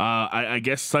 I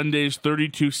guess Sunday's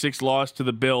 32-6 loss to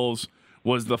the Bills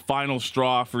was the final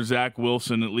straw for Zach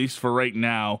Wilson, at least for right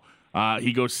now.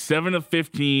 He goes 7 of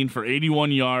 15 for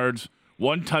 81 yards,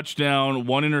 1 touchdown,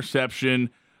 1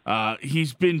 interception.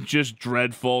 He's been just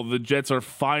dreadful. The Jets are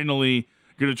finally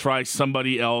going to try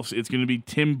somebody else. It's going to be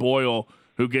Tim Boyle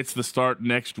who gets the start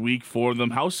next week for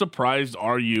them. How surprised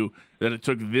are you that it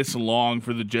took this long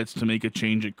for the Jets to make a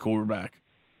change at quarterback?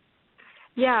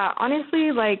 Yeah,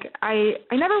 honestly, like I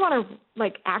never want to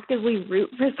like actively root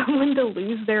for someone to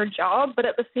lose their job, but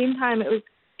at the same time, it was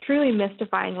truly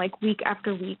mystifying, like week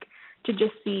after week, to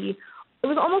just see. It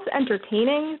was almost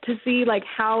entertaining to see like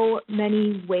how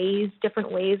many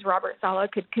different ways Robert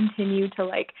Saleh could continue to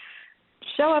like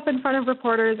show up in front of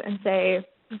reporters and say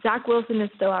Zach Wilson is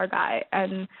still our guy.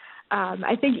 And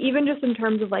I think even just in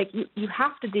terms of like you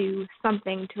have to do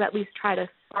something to at least try to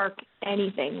spark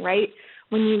anything, right?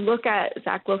 When you look at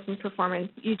Zach Wilson's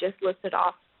performance, you just listed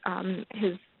off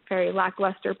his very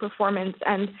lackluster performance,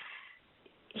 and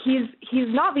he's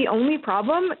not the only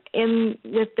problem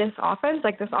with this offense.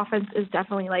 Like, this offense is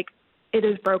definitely like, it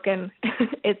is broken.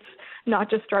 It's not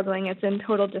just struggling; it's in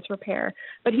total disrepair.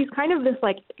 But he's kind of this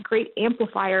like great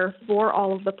amplifier for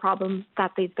all of the problems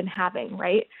that they've been having,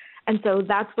 right? And so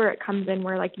that's where it comes in,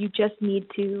 where like you just need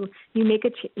to make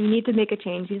a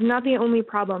change. He's not the only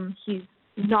problem. He's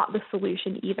not the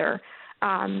solution either.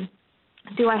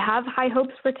 Do I have high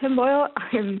hopes for Tim Boyle?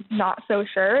 I'm not so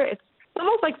sure. It's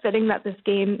almost like fitting that this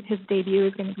game, his debut,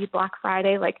 is going to be Black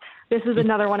Friday. Like, this is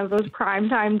another one of those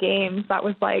primetime games that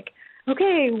was like,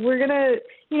 okay, we're going to,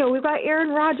 we've got Aaron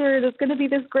Rodgers. It's going to be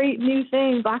this great new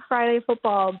thing, Black Friday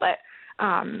football. But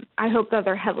I hope that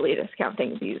they're heavily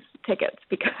discounting these tickets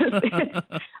because it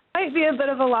might be a bit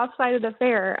of a lopsided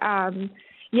affair.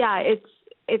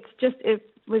 It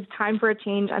was time for a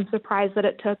change. I'm surprised that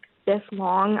it took this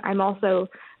long. I'm also,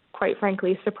 quite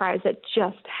frankly, surprised at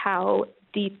just how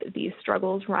deep these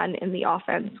struggles run in the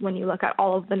offense. When you look at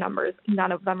all of the numbers,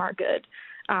 none of them are good.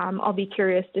 I'll be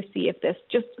curious to see if this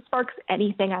just sparks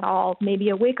anything at all. Maybe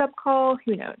a wake-up call.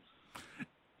 Who knows?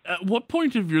 At what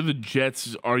point of the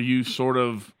Jets are you sort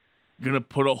of going to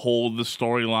put a hold the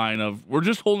storyline of we're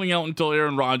just holding out until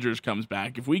Aaron Rodgers comes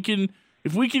back? If we can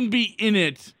be in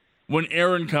it when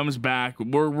Aaron comes back,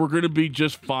 we're going to be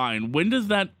just fine. When does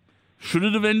that? Should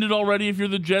it have ended already if you're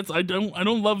the Jets? I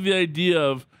don't love the idea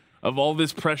of all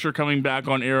this pressure coming back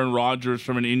on Aaron Rodgers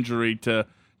from an injury to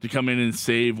come in and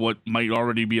save what might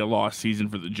already be a lost season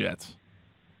for the Jets.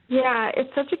 Yeah,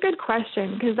 it's such a good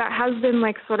question because that has been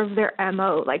like sort of their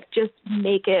MO, like just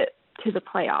make it to the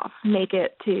playoffs, make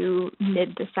it to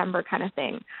mid-December kind of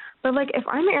thing. But like if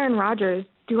I'm Aaron Rodgers,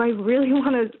 do I really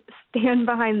want to stand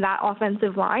behind that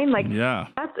offensive line? Like,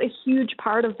 that's a huge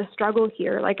part of the struggle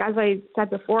here. Like, as I said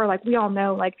before, like, we all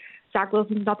know, like, Zach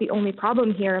Wilson's not the only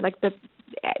problem here. Like,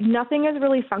 nothing is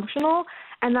really functional.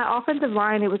 And that offensive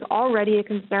line, it was already a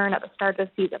concern at the start of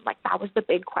the season. Like, that was the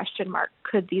big question mark.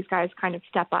 Could these guys kind of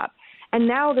step up? And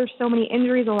now there's so many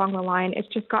injuries along the line. It's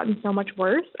just gotten so much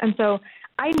worse. And so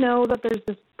I know that there's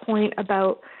this point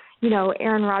about, you know,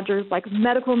 Aaron Rodgers, like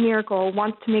medical miracle,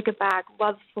 wants to make it back,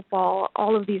 loves football,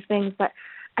 all of these things. But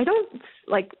I don't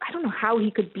know how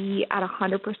he could be at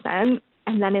 100%.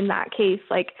 And then in that case,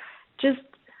 like, just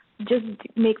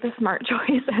make the smart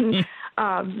choice and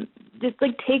just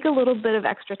like take a little bit of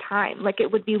extra time. Like,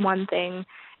 it would be one thing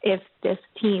if this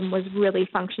team was really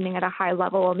functioning at a high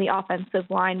level and the offensive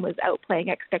line was outplaying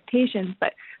expectations.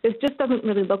 But this just doesn't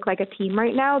really look like a team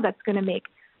right now that's going to make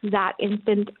that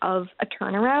instant of a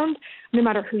turnaround, no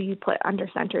matter who you put under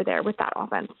center there with that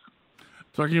offense.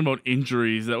 Talking about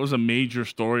injuries, that was a major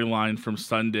storyline from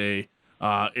Sunday.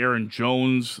 Aaron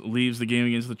Jones leaves the game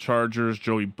against the Chargers.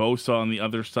 Joey Bosa on the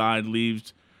other side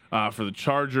leaves for the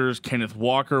Chargers. Kenneth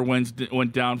Walker went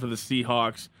down for the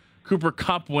Seahawks. Cooper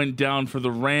Kupp went down for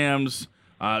the Rams.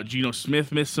 Geno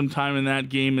Smith missed some time in that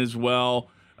game as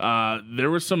well. There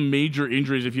were some major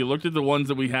injuries. If you looked at the ones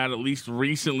that we had, at least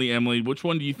recently, Emily, which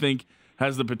one do you think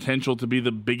has the potential to be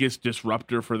the biggest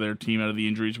disruptor for their team out of the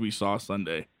injuries we saw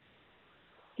Sunday?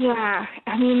 Yeah,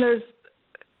 I mean, there's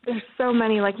so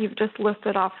many. Like, you've just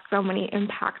listed off so many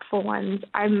impactful ones.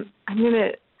 I'm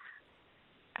gonna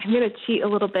cheat a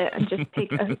little bit and just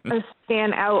take a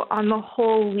stand out on the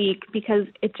whole week, because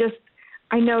it just,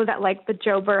 I know that like the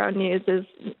Joe Burrow news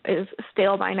is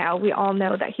stale by now. We all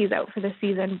know that he's out for the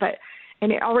season,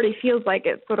 and it already feels like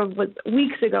it sort of was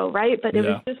weeks ago, right? But it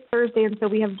was just Thursday, and so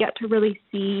we have yet to really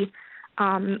see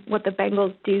what the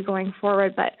Bengals do going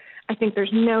forward. But I think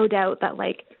there's no doubt that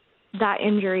like that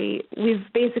injury, we've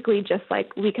basically just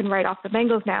like, we can write off the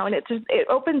Bengals now. And it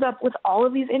opens up with all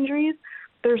of these injuries.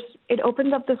 It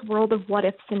opens up this world of what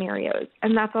if scenarios.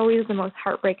 And that's always the most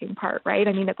heartbreaking part, right?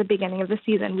 I mean, at the beginning of the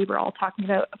season, we were all talking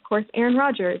about, of course, Aaron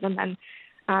Rodgers. And then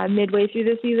midway through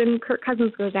the season, Kirk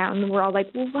Cousins goes down. And we're all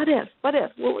like, well, what if?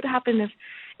 What would happen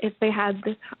if they had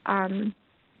this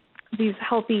these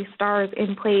healthy stars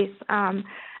in place?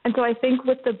 And so I think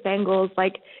with the Bengals,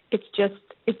 like, it's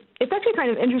actually kind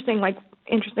of interesting. Like,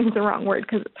 interesting is the wrong word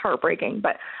because it's heartbreaking.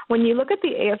 But when you look at the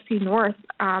AFC North,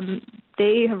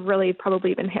 they have really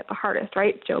probably been hit the hardest,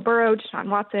 right? Joe Burrow, Deshaun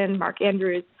Watson, Mark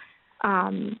Andrews.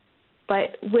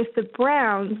 But with the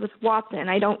Browns, with Watson,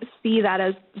 I don't see that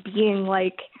as being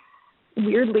like,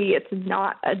 weirdly, it's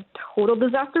not a total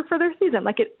disaster for their season.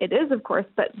 Like, it is, of course,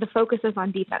 but the focus is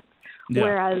on defense. Yeah.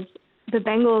 Whereas the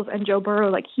Bengals and Joe Burrow,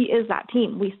 like, he is that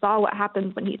team. We saw what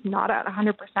happens when he's not at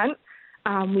 100%.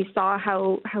 We saw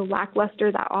how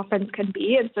lackluster that offense can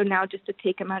be. And so now just to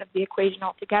take him out of the equation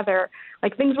altogether,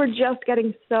 like, things were just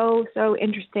getting so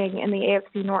interesting in the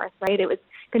AFC North, right? It was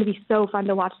going to be so fun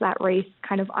to watch that race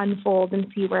kind of unfold and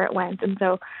see where it went. And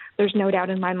so there's no doubt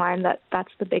in my mind that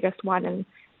that's the biggest one. And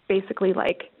basically,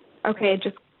 like, okay,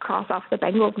 just cross off the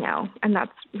Bengals now. And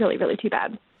that's really, really too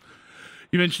bad.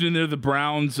 You mentioned in there the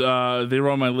Browns. They were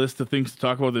on my list of things to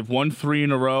talk about. They've won 3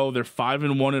 in a row. They're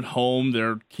 5-1 at home.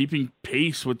 They're keeping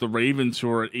pace with the Ravens,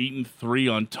 who are at 8-3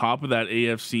 on top of that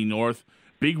AFC North.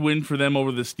 Big win for them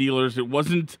over the Steelers. It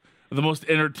wasn't the most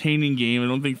entertaining game. I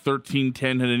don't think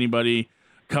 13-10 had anybody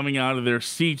coming out of their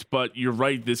seats, but you're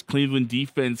right. This Cleveland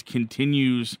defense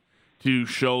continues to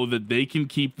show that they can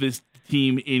keep this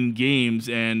team in games,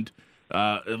 and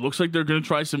it looks like they're going to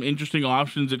try some interesting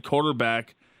options at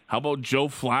quarterback. How about Joe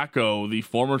Flacco, the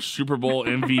former Super Bowl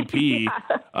MVP,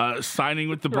 signing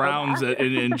with the Browns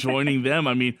and joining them?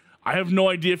 I mean, I have no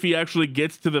idea if he actually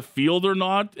gets to the field or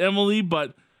not, Emily,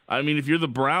 but I mean, if you're the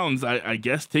Browns, I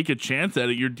guess take a chance at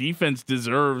it. Your defense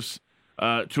deserves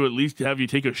to at least have you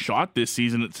take a shot this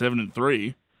season at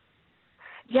 7-3.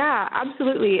 Yeah,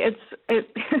 absolutely.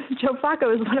 Joe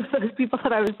Flacco is one of those people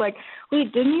that I was like,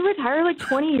 wait, didn't he retire like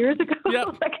 20 years ago?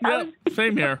 Yeah,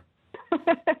 same here.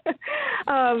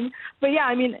 But yeah,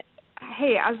 I mean,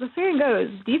 hey, as the saying goes,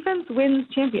 defense wins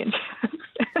championships.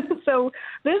 So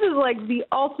this is like the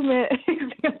ultimate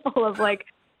example of like,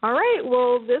 all right,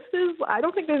 well, I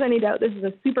don't think there's any doubt this is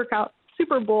a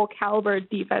Super Bowl caliber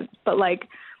defense, but like,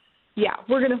 yeah,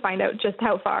 we're going to find out just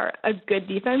how far a good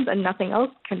defense and nothing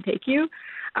else can take you.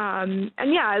 And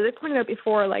yeah, as I pointed out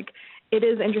before, like, it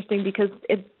is interesting because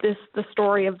the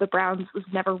story of the Browns was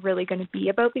never really going to be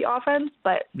about the offense,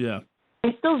 but yeah,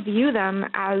 I still view them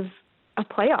as a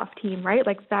playoff team, right?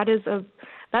 Like that is a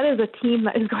team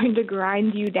that is going to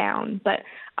grind you down. But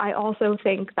I also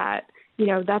think that, you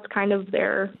know, that's kind of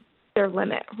their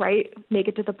limit, right? Make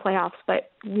it to the playoffs,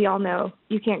 but we all know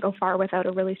you can't go far without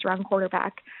a really strong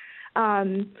quarterback.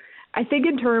 I think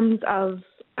in terms of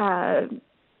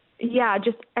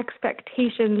just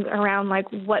expectations around like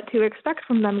what to expect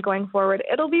from them going forward,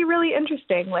 it'll be really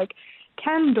interesting. Like,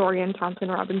 can Dorian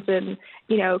Thompson-Robinson,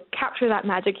 you know, capture that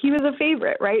magic? He was a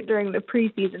favorite, right, during the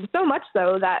preseason, so much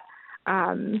so that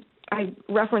I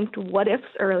referenced what ifs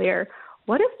earlier.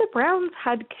 What if the Browns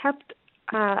had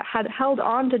held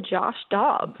on to Josh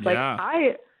Dobbs?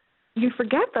 Like, you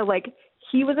forget that, like,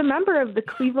 he was a member of the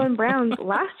Cleveland Browns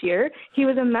last year. He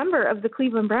was a member of the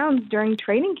Cleveland Browns during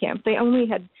training camp. They only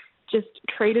had just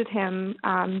traded him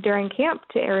during camp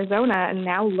to Arizona, and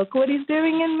now look what he's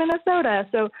doing in Minnesota.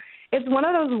 So it's one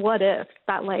of those what ifs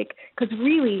that, like, because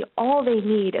really all they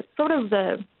need, it's kind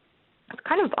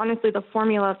of honestly the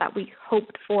formula that we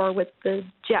hoped for with the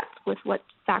Jets, with what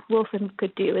Zach Wilson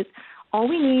could do, is all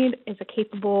we need is a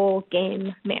capable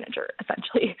game manager,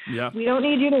 essentially. Yeah. We don't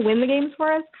need you to win the games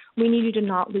for us. We need you to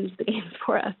not lose the games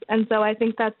for us. And so I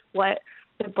think that's what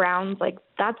the Browns, like,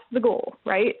 that's the goal,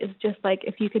 right? It's just like,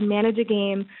 if you can manage a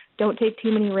game, don't take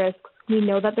too many risks. We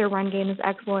know that their run game is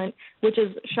excellent, which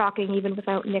is shocking even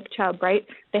without Nick Chubb, right?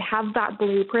 They have that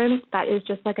blueprint that is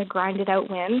just like a grinded out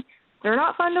win. They're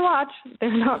not fun to watch.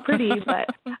 They're not pretty,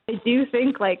 but I do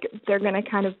think like they're going to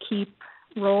kind of keep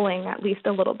rolling at least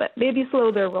a little bit. Maybe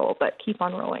slow their roll, but keep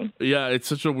on rolling. Yeah, it's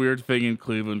such a weird thing in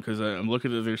Cleveland because I'm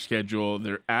looking at their schedule.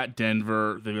 They're at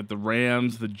Denver. They've got the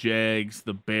Rams, the Jags,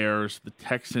 the Bears, the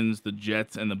Texans, the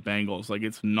Jets, and the Bengals. Like,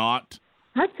 it's not...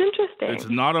 That's interesting. It's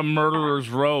not a murderer's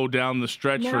row down the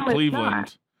stretch for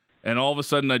Cleveland. And all of a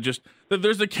sudden,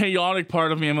 there's a chaotic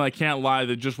part of me, I can't lie,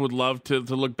 that just would love to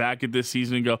look back at this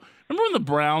season and go, remember when the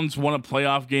Browns won a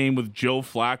playoff game with Joe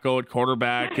Flacco at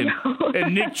quarterback and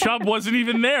Nick Chubb wasn't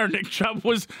even there? Nick Chubb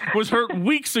was hurt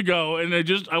weeks ago. And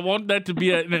I want that to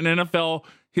be an NFL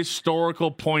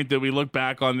historical point that we look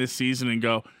back on this season and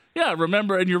go, yeah,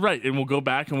 remember, and you're right. And we'll go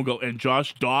back and we'll go, and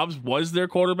Josh Dobbs was their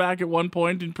quarterback at one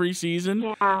point in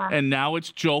preseason. Yeah. And now it's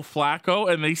Joe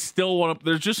Flacco, and they still want to.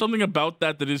 There's just something about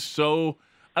that is so,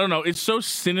 I don't know, it's so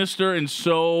sinister and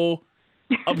so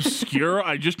obscure.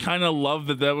 I just kind of love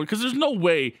that because there's no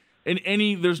way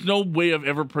there's no way of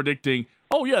ever predicting,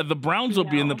 oh, yeah, the Browns will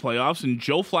be in the playoffs and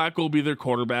Joe Flacco will be their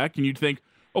quarterback. And you'd think,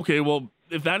 okay, well,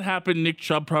 if that happened, Nick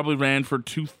Chubb probably ran for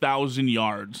 2,000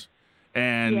 yards.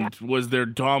 And was their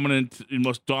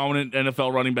most dominant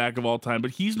NFL running back of all time.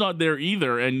 But he's not there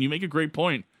either, and you make a great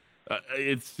point.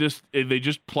 It's just they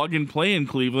just plug and play in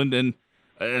Cleveland, and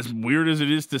as weird as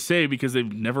it is to say because they've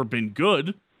never been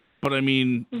good, but I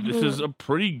mean, this is a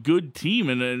pretty good team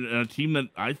and a team that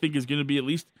I think is going to be at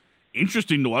least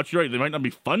interesting to watch. You're right, they might not be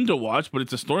fun to watch, but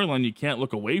it's a storyline you can't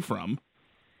look away from.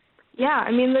 Yeah,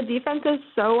 I mean, the defense is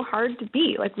so hard to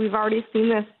beat. Like, we've already seen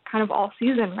this kind of all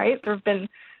season, right? There have been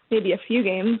maybe a few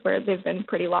games where they've been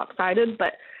pretty lopsided,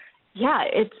 but yeah,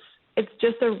 it's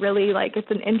just a really, like,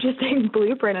 it's an interesting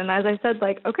blueprint. And as I said,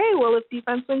 like, okay, well, if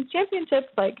defense wins championships,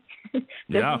 like, this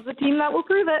is the team that will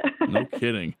prove it. No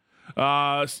kidding.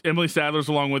 Emily Sadler's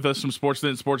along with us from Sportsnet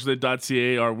and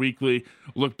Sportsnet.ca, our weekly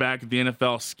look back at the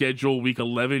NFL schedule. Week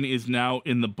 11 is now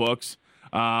in the books.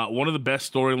 One of the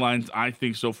best storylines, I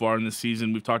think, so far in the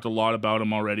season. We've talked a lot about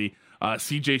him already.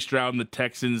 C.J. Stroud and the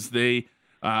Texans, it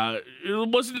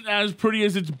wasn't as pretty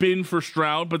as it's been for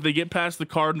Stroud, but they get past the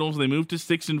Cardinals. They move to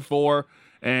 6-4,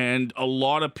 and a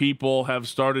lot of people have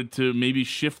started to maybe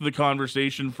shift the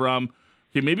conversation from,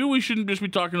 okay, maybe we shouldn't just be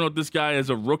talking about this guy as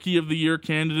a Rookie of the Year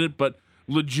candidate, but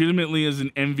legitimately as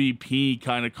an MVP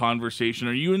kind of conversation.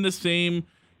 Are you in the same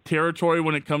territory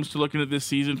when it comes to looking at this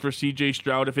season for C.J.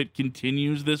 Stroud if it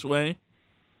continues this way?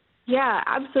 Yeah,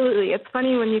 absolutely. It's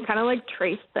funny when you kind of like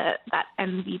trace that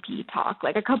MVP talk.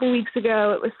 Like a couple weeks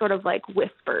ago, it was sort of like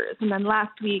whispers. And then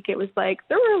last week, it was like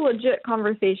there were legit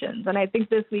conversations. And I think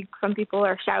this week, some people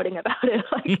are shouting about it.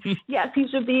 Like, yes, he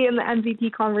should be in the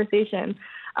MVP conversation.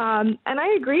 And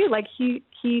I agree, like he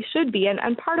should be.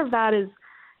 And part of that is,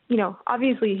 you know,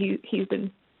 obviously he's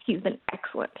been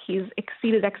excellent. He's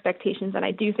exceeded expectations. And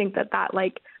I do think that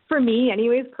like, for me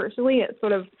anyways, personally, it's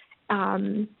sort of,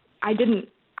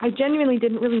 I genuinely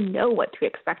didn't really know what to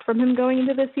expect from him going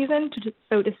into this season.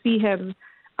 So to see him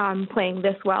playing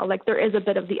this well. Like, there is a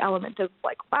bit of the element of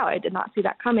like, wow, I did not see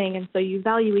that coming, and so you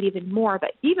value it even more.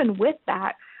 But even with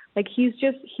that, like, he's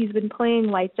been playing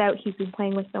lights out. He's been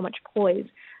playing with so much poise.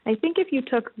 I think if you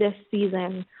took this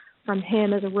season from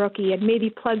him as a rookie and maybe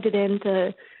plugged it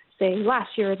into, say,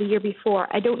 last year or the year before,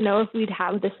 I don't know if we'd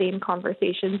have the same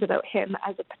conversations about him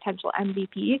as a potential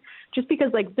MVP, just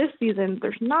because, like, this season,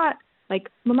 there's not, like,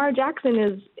 Lamar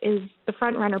Jackson is the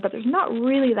front runner, but there's not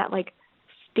really that, like,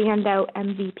 standout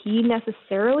MVP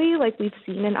necessarily like we've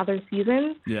seen in other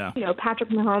seasons. Yeah. You know, Patrick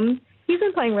Mahomes, he's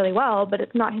been playing really well, but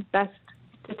it's not his best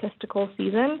statistical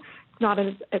season. It's not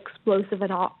as explosive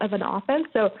of an offense.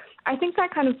 So I think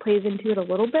that kind of plays into it a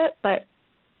little bit, but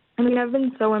I mean, I've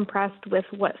been so impressed with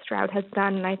what Stroud has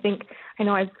done, and I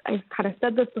know I've kind of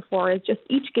said this before, is just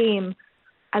each game,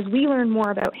 as we learn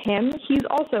more about him, he's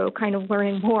also kind of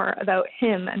learning more about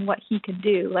him and what he can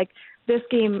do. Like, this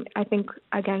game, I think,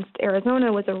 against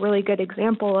Arizona was a really good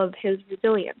example of his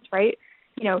resilience, right?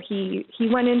 You know, he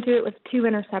went into it with 2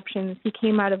 interceptions. He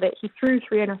came out of it. He threw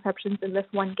 3 interceptions in this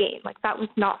one game. Like, that was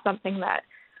not something that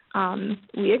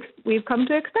we've come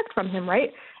to expect from him,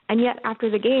 right? And yet, after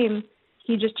the game,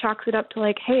 he just chalks it up to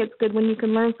like, hey, it's good when you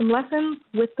can learn some lessons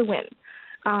with the win.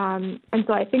 And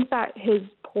so I think that his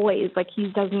poise, like,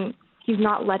 he's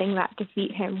not letting that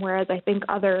defeat him, whereas I think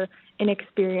other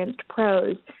inexperienced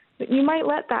pros, you might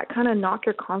let that kind of knock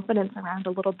your confidence around a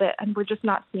little bit, and we're just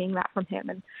not seeing that from him.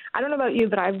 And I don't know about you,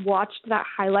 but I've watched that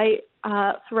highlight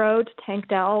throw to Tank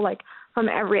Dell, like, from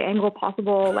every angle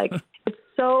possible. Like,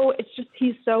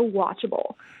 he's so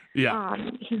watchable. Yeah.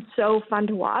 He's so fun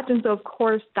to watch. And so, of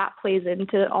course, that plays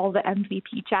into all the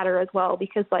MVP chatter as well,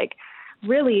 because, like,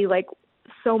 really, like,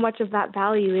 so much of that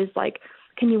value is, like,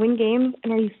 can you win games,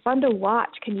 and are you fun to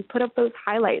watch? Can you put up those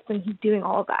highlights? And he's doing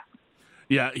all of that.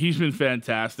 Yeah, he's been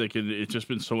fantastic, and it's just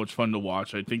been so much fun to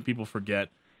watch. I think people forget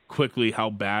quickly how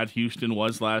bad Houston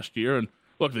was last year. And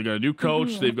look, they got a new coach.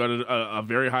 Mm-hmm. They've got a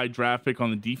very high draft pick on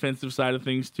the defensive side of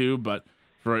things too. But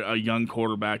for a young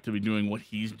quarterback to be doing what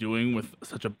he's doing with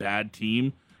such a bad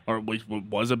team, or at least what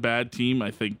was a bad team,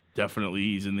 I think definitely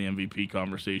he's in the MVP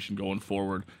conversation going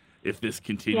forward if this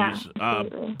continues. Yeah,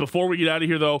 before we get out of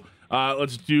here, though,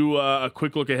 let's do a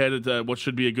quick look ahead at what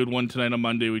should be a good one tonight on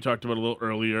Monday. We talked about a little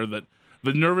earlier that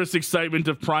the nervous excitement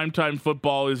of primetime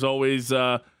football is always,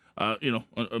 a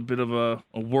bit of a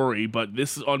worry. But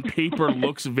this on paper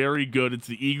looks very good. It's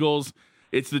the Eagles.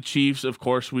 It's the Chiefs. Of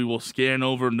course, we will scan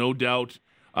over, no doubt,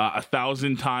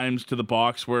 1,000 times to the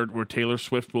box where Taylor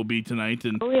Swift will be tonight.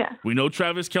 And we know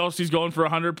Travis Kelce's going for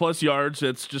 100-plus yards.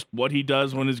 That's just what he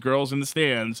does when his girl's in the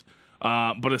stands.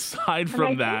 But aside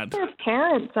from that, their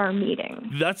parents are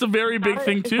meeting. That's a very big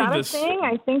thing too. Is that a thing?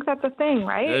 I think that's a thing,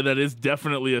 right? Yeah, that is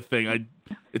definitely a thing.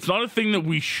 It's not a thing that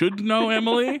we should know,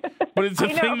 Emily, but it's a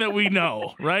thing that we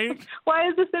know, right? Why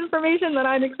is this information that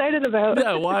I'm excited about?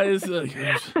 Yeah, why is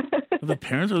the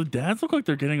parents or the dads look like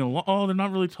they're getting along? Oh, they're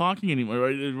not really talking anymore.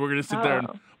 Right? We're gonna sit there and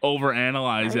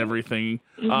overanalyze everything.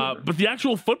 Mm-hmm. But the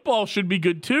actual football should be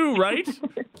good too, right?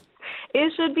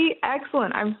 It should be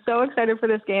excellent. I'm so excited for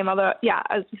this game. Although, yeah,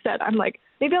 as you said, I'm like,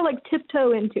 maybe I'll like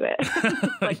tiptoe into it,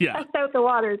 test out the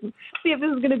waters and see if this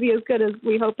is going to be as good as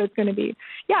we hope it's going to be.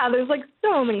 Yeah, there's like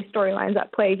so many storylines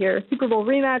at play here. Super Bowl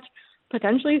rematch,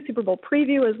 potentially Super Bowl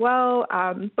preview as well.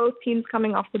 Both teams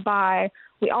coming off the bye.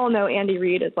 We all know Andy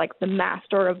Reid is like the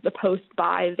master of the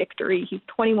post-bye victory. He's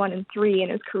 21-3 in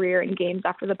his career in games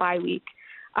after the bye week.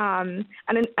 And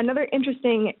another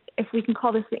interesting, if we can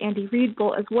call this the Andy Reid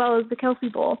Bowl as well as the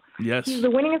Kelce Bowl. Yes. He's the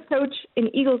winningest coach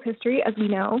in Eagles history, as we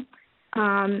know.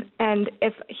 And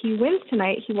if he wins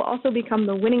tonight, he will also become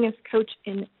the winningest coach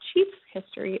in Chiefs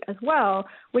history as well,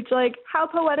 which, like, how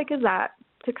poetic is that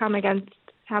to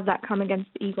have that come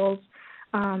against the Eagles?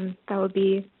 That would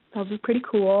be pretty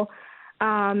cool.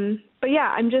 But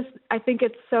yeah, I think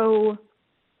this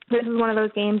is one of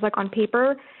those games, like, on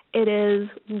paper, both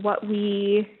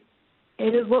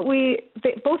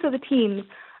of the teams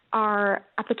are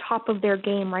at the top of their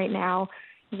game right now.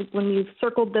 When we've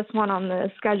circled this one on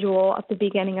the schedule at the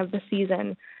beginning of the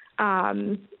season,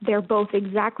 they're both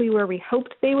exactly where we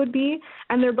hoped they would be.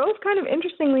 And they're both kind of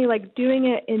interestingly, like, doing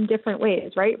it in different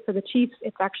ways, right? For the Chiefs,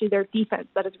 it's actually their defense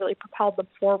that has really propelled them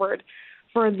forward.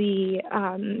 For the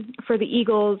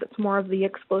Eagles, it's more of the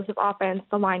explosive offense,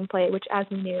 the line play, which, as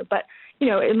we knew, but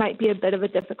it might be a bit of a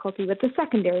difficulty with the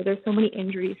secondary. There's so many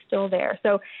injuries still there,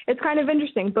 so it's kind of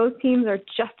interesting. Both teams are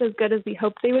just as good as we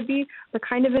hoped they would be, but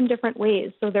kind of in different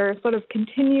ways. So they're sort of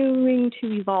continuing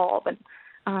to evolve, and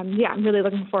I'm really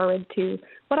looking forward to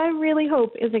what I really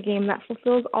hope is a game that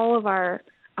fulfills all of our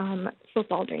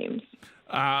football dreams.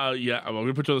 I'm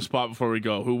gonna put you on the spot before we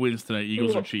go. Who wins tonight,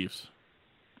 Eagles or Chiefs?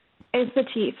 It's the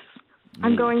Chiefs.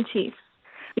 I'm going Chiefs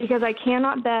because I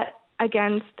cannot bet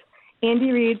against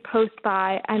Andy Reid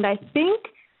post-bye, and I think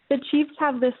the Chiefs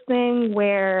have this thing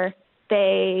where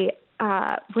we're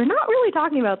not really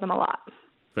talking about them a lot.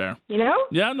 Fair. You know?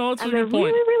 Yeah, no, it's a and good they're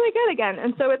point. really, really good again.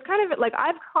 And so it's kind of like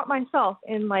I've caught myself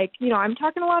in I'm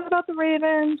talking a lot about the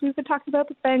Ravens. We've been talking about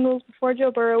the Bengals before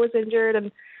Joe Burrow was injured. And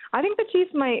I think the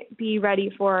Chiefs might be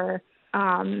ready for,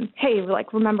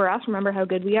 remember us, remember how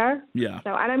good we are. Yeah.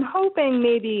 So, and I'm hoping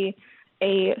maybe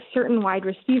a certain wide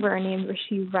receiver named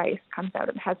Rashee Rice comes out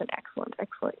and has an excellent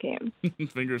game.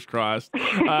 Fingers crossed.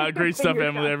 Great stuff,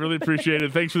 Emily. I really appreciate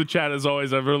it. Thanks for the chat as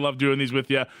always. I really love doing these with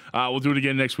you. We'll do it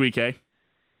again next week, eh?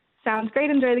 Sounds great.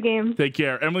 Enjoy the game. Take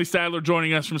care. Emily Stadler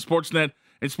joining us from Sportsnet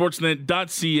and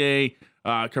sportsnet.ca,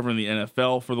 covering the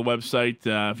NFL for the website.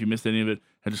 If you missed any of it,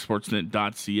 head to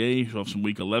sportsnet.ca. We'll have some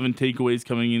Week 11 takeaways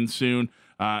coming in soon.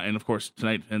 And, of course,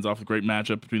 tonight ends off a great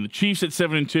matchup between the Chiefs at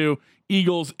 7-2,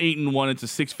 Eagles 8-1. It's a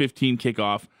 6:15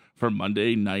 kickoff for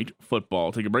Monday Night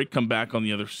Football. Take a break, come back on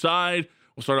the other side.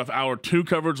 We'll start off Hour 2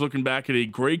 coverage looking back at a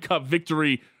Grey Cup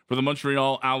victory for the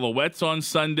Montreal Alouettes on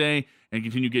Sunday and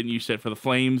continue getting you set for the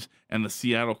Flames and the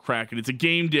Seattle Kraken. It's a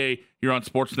game day here on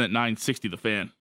Sportsnet 960, The Fan.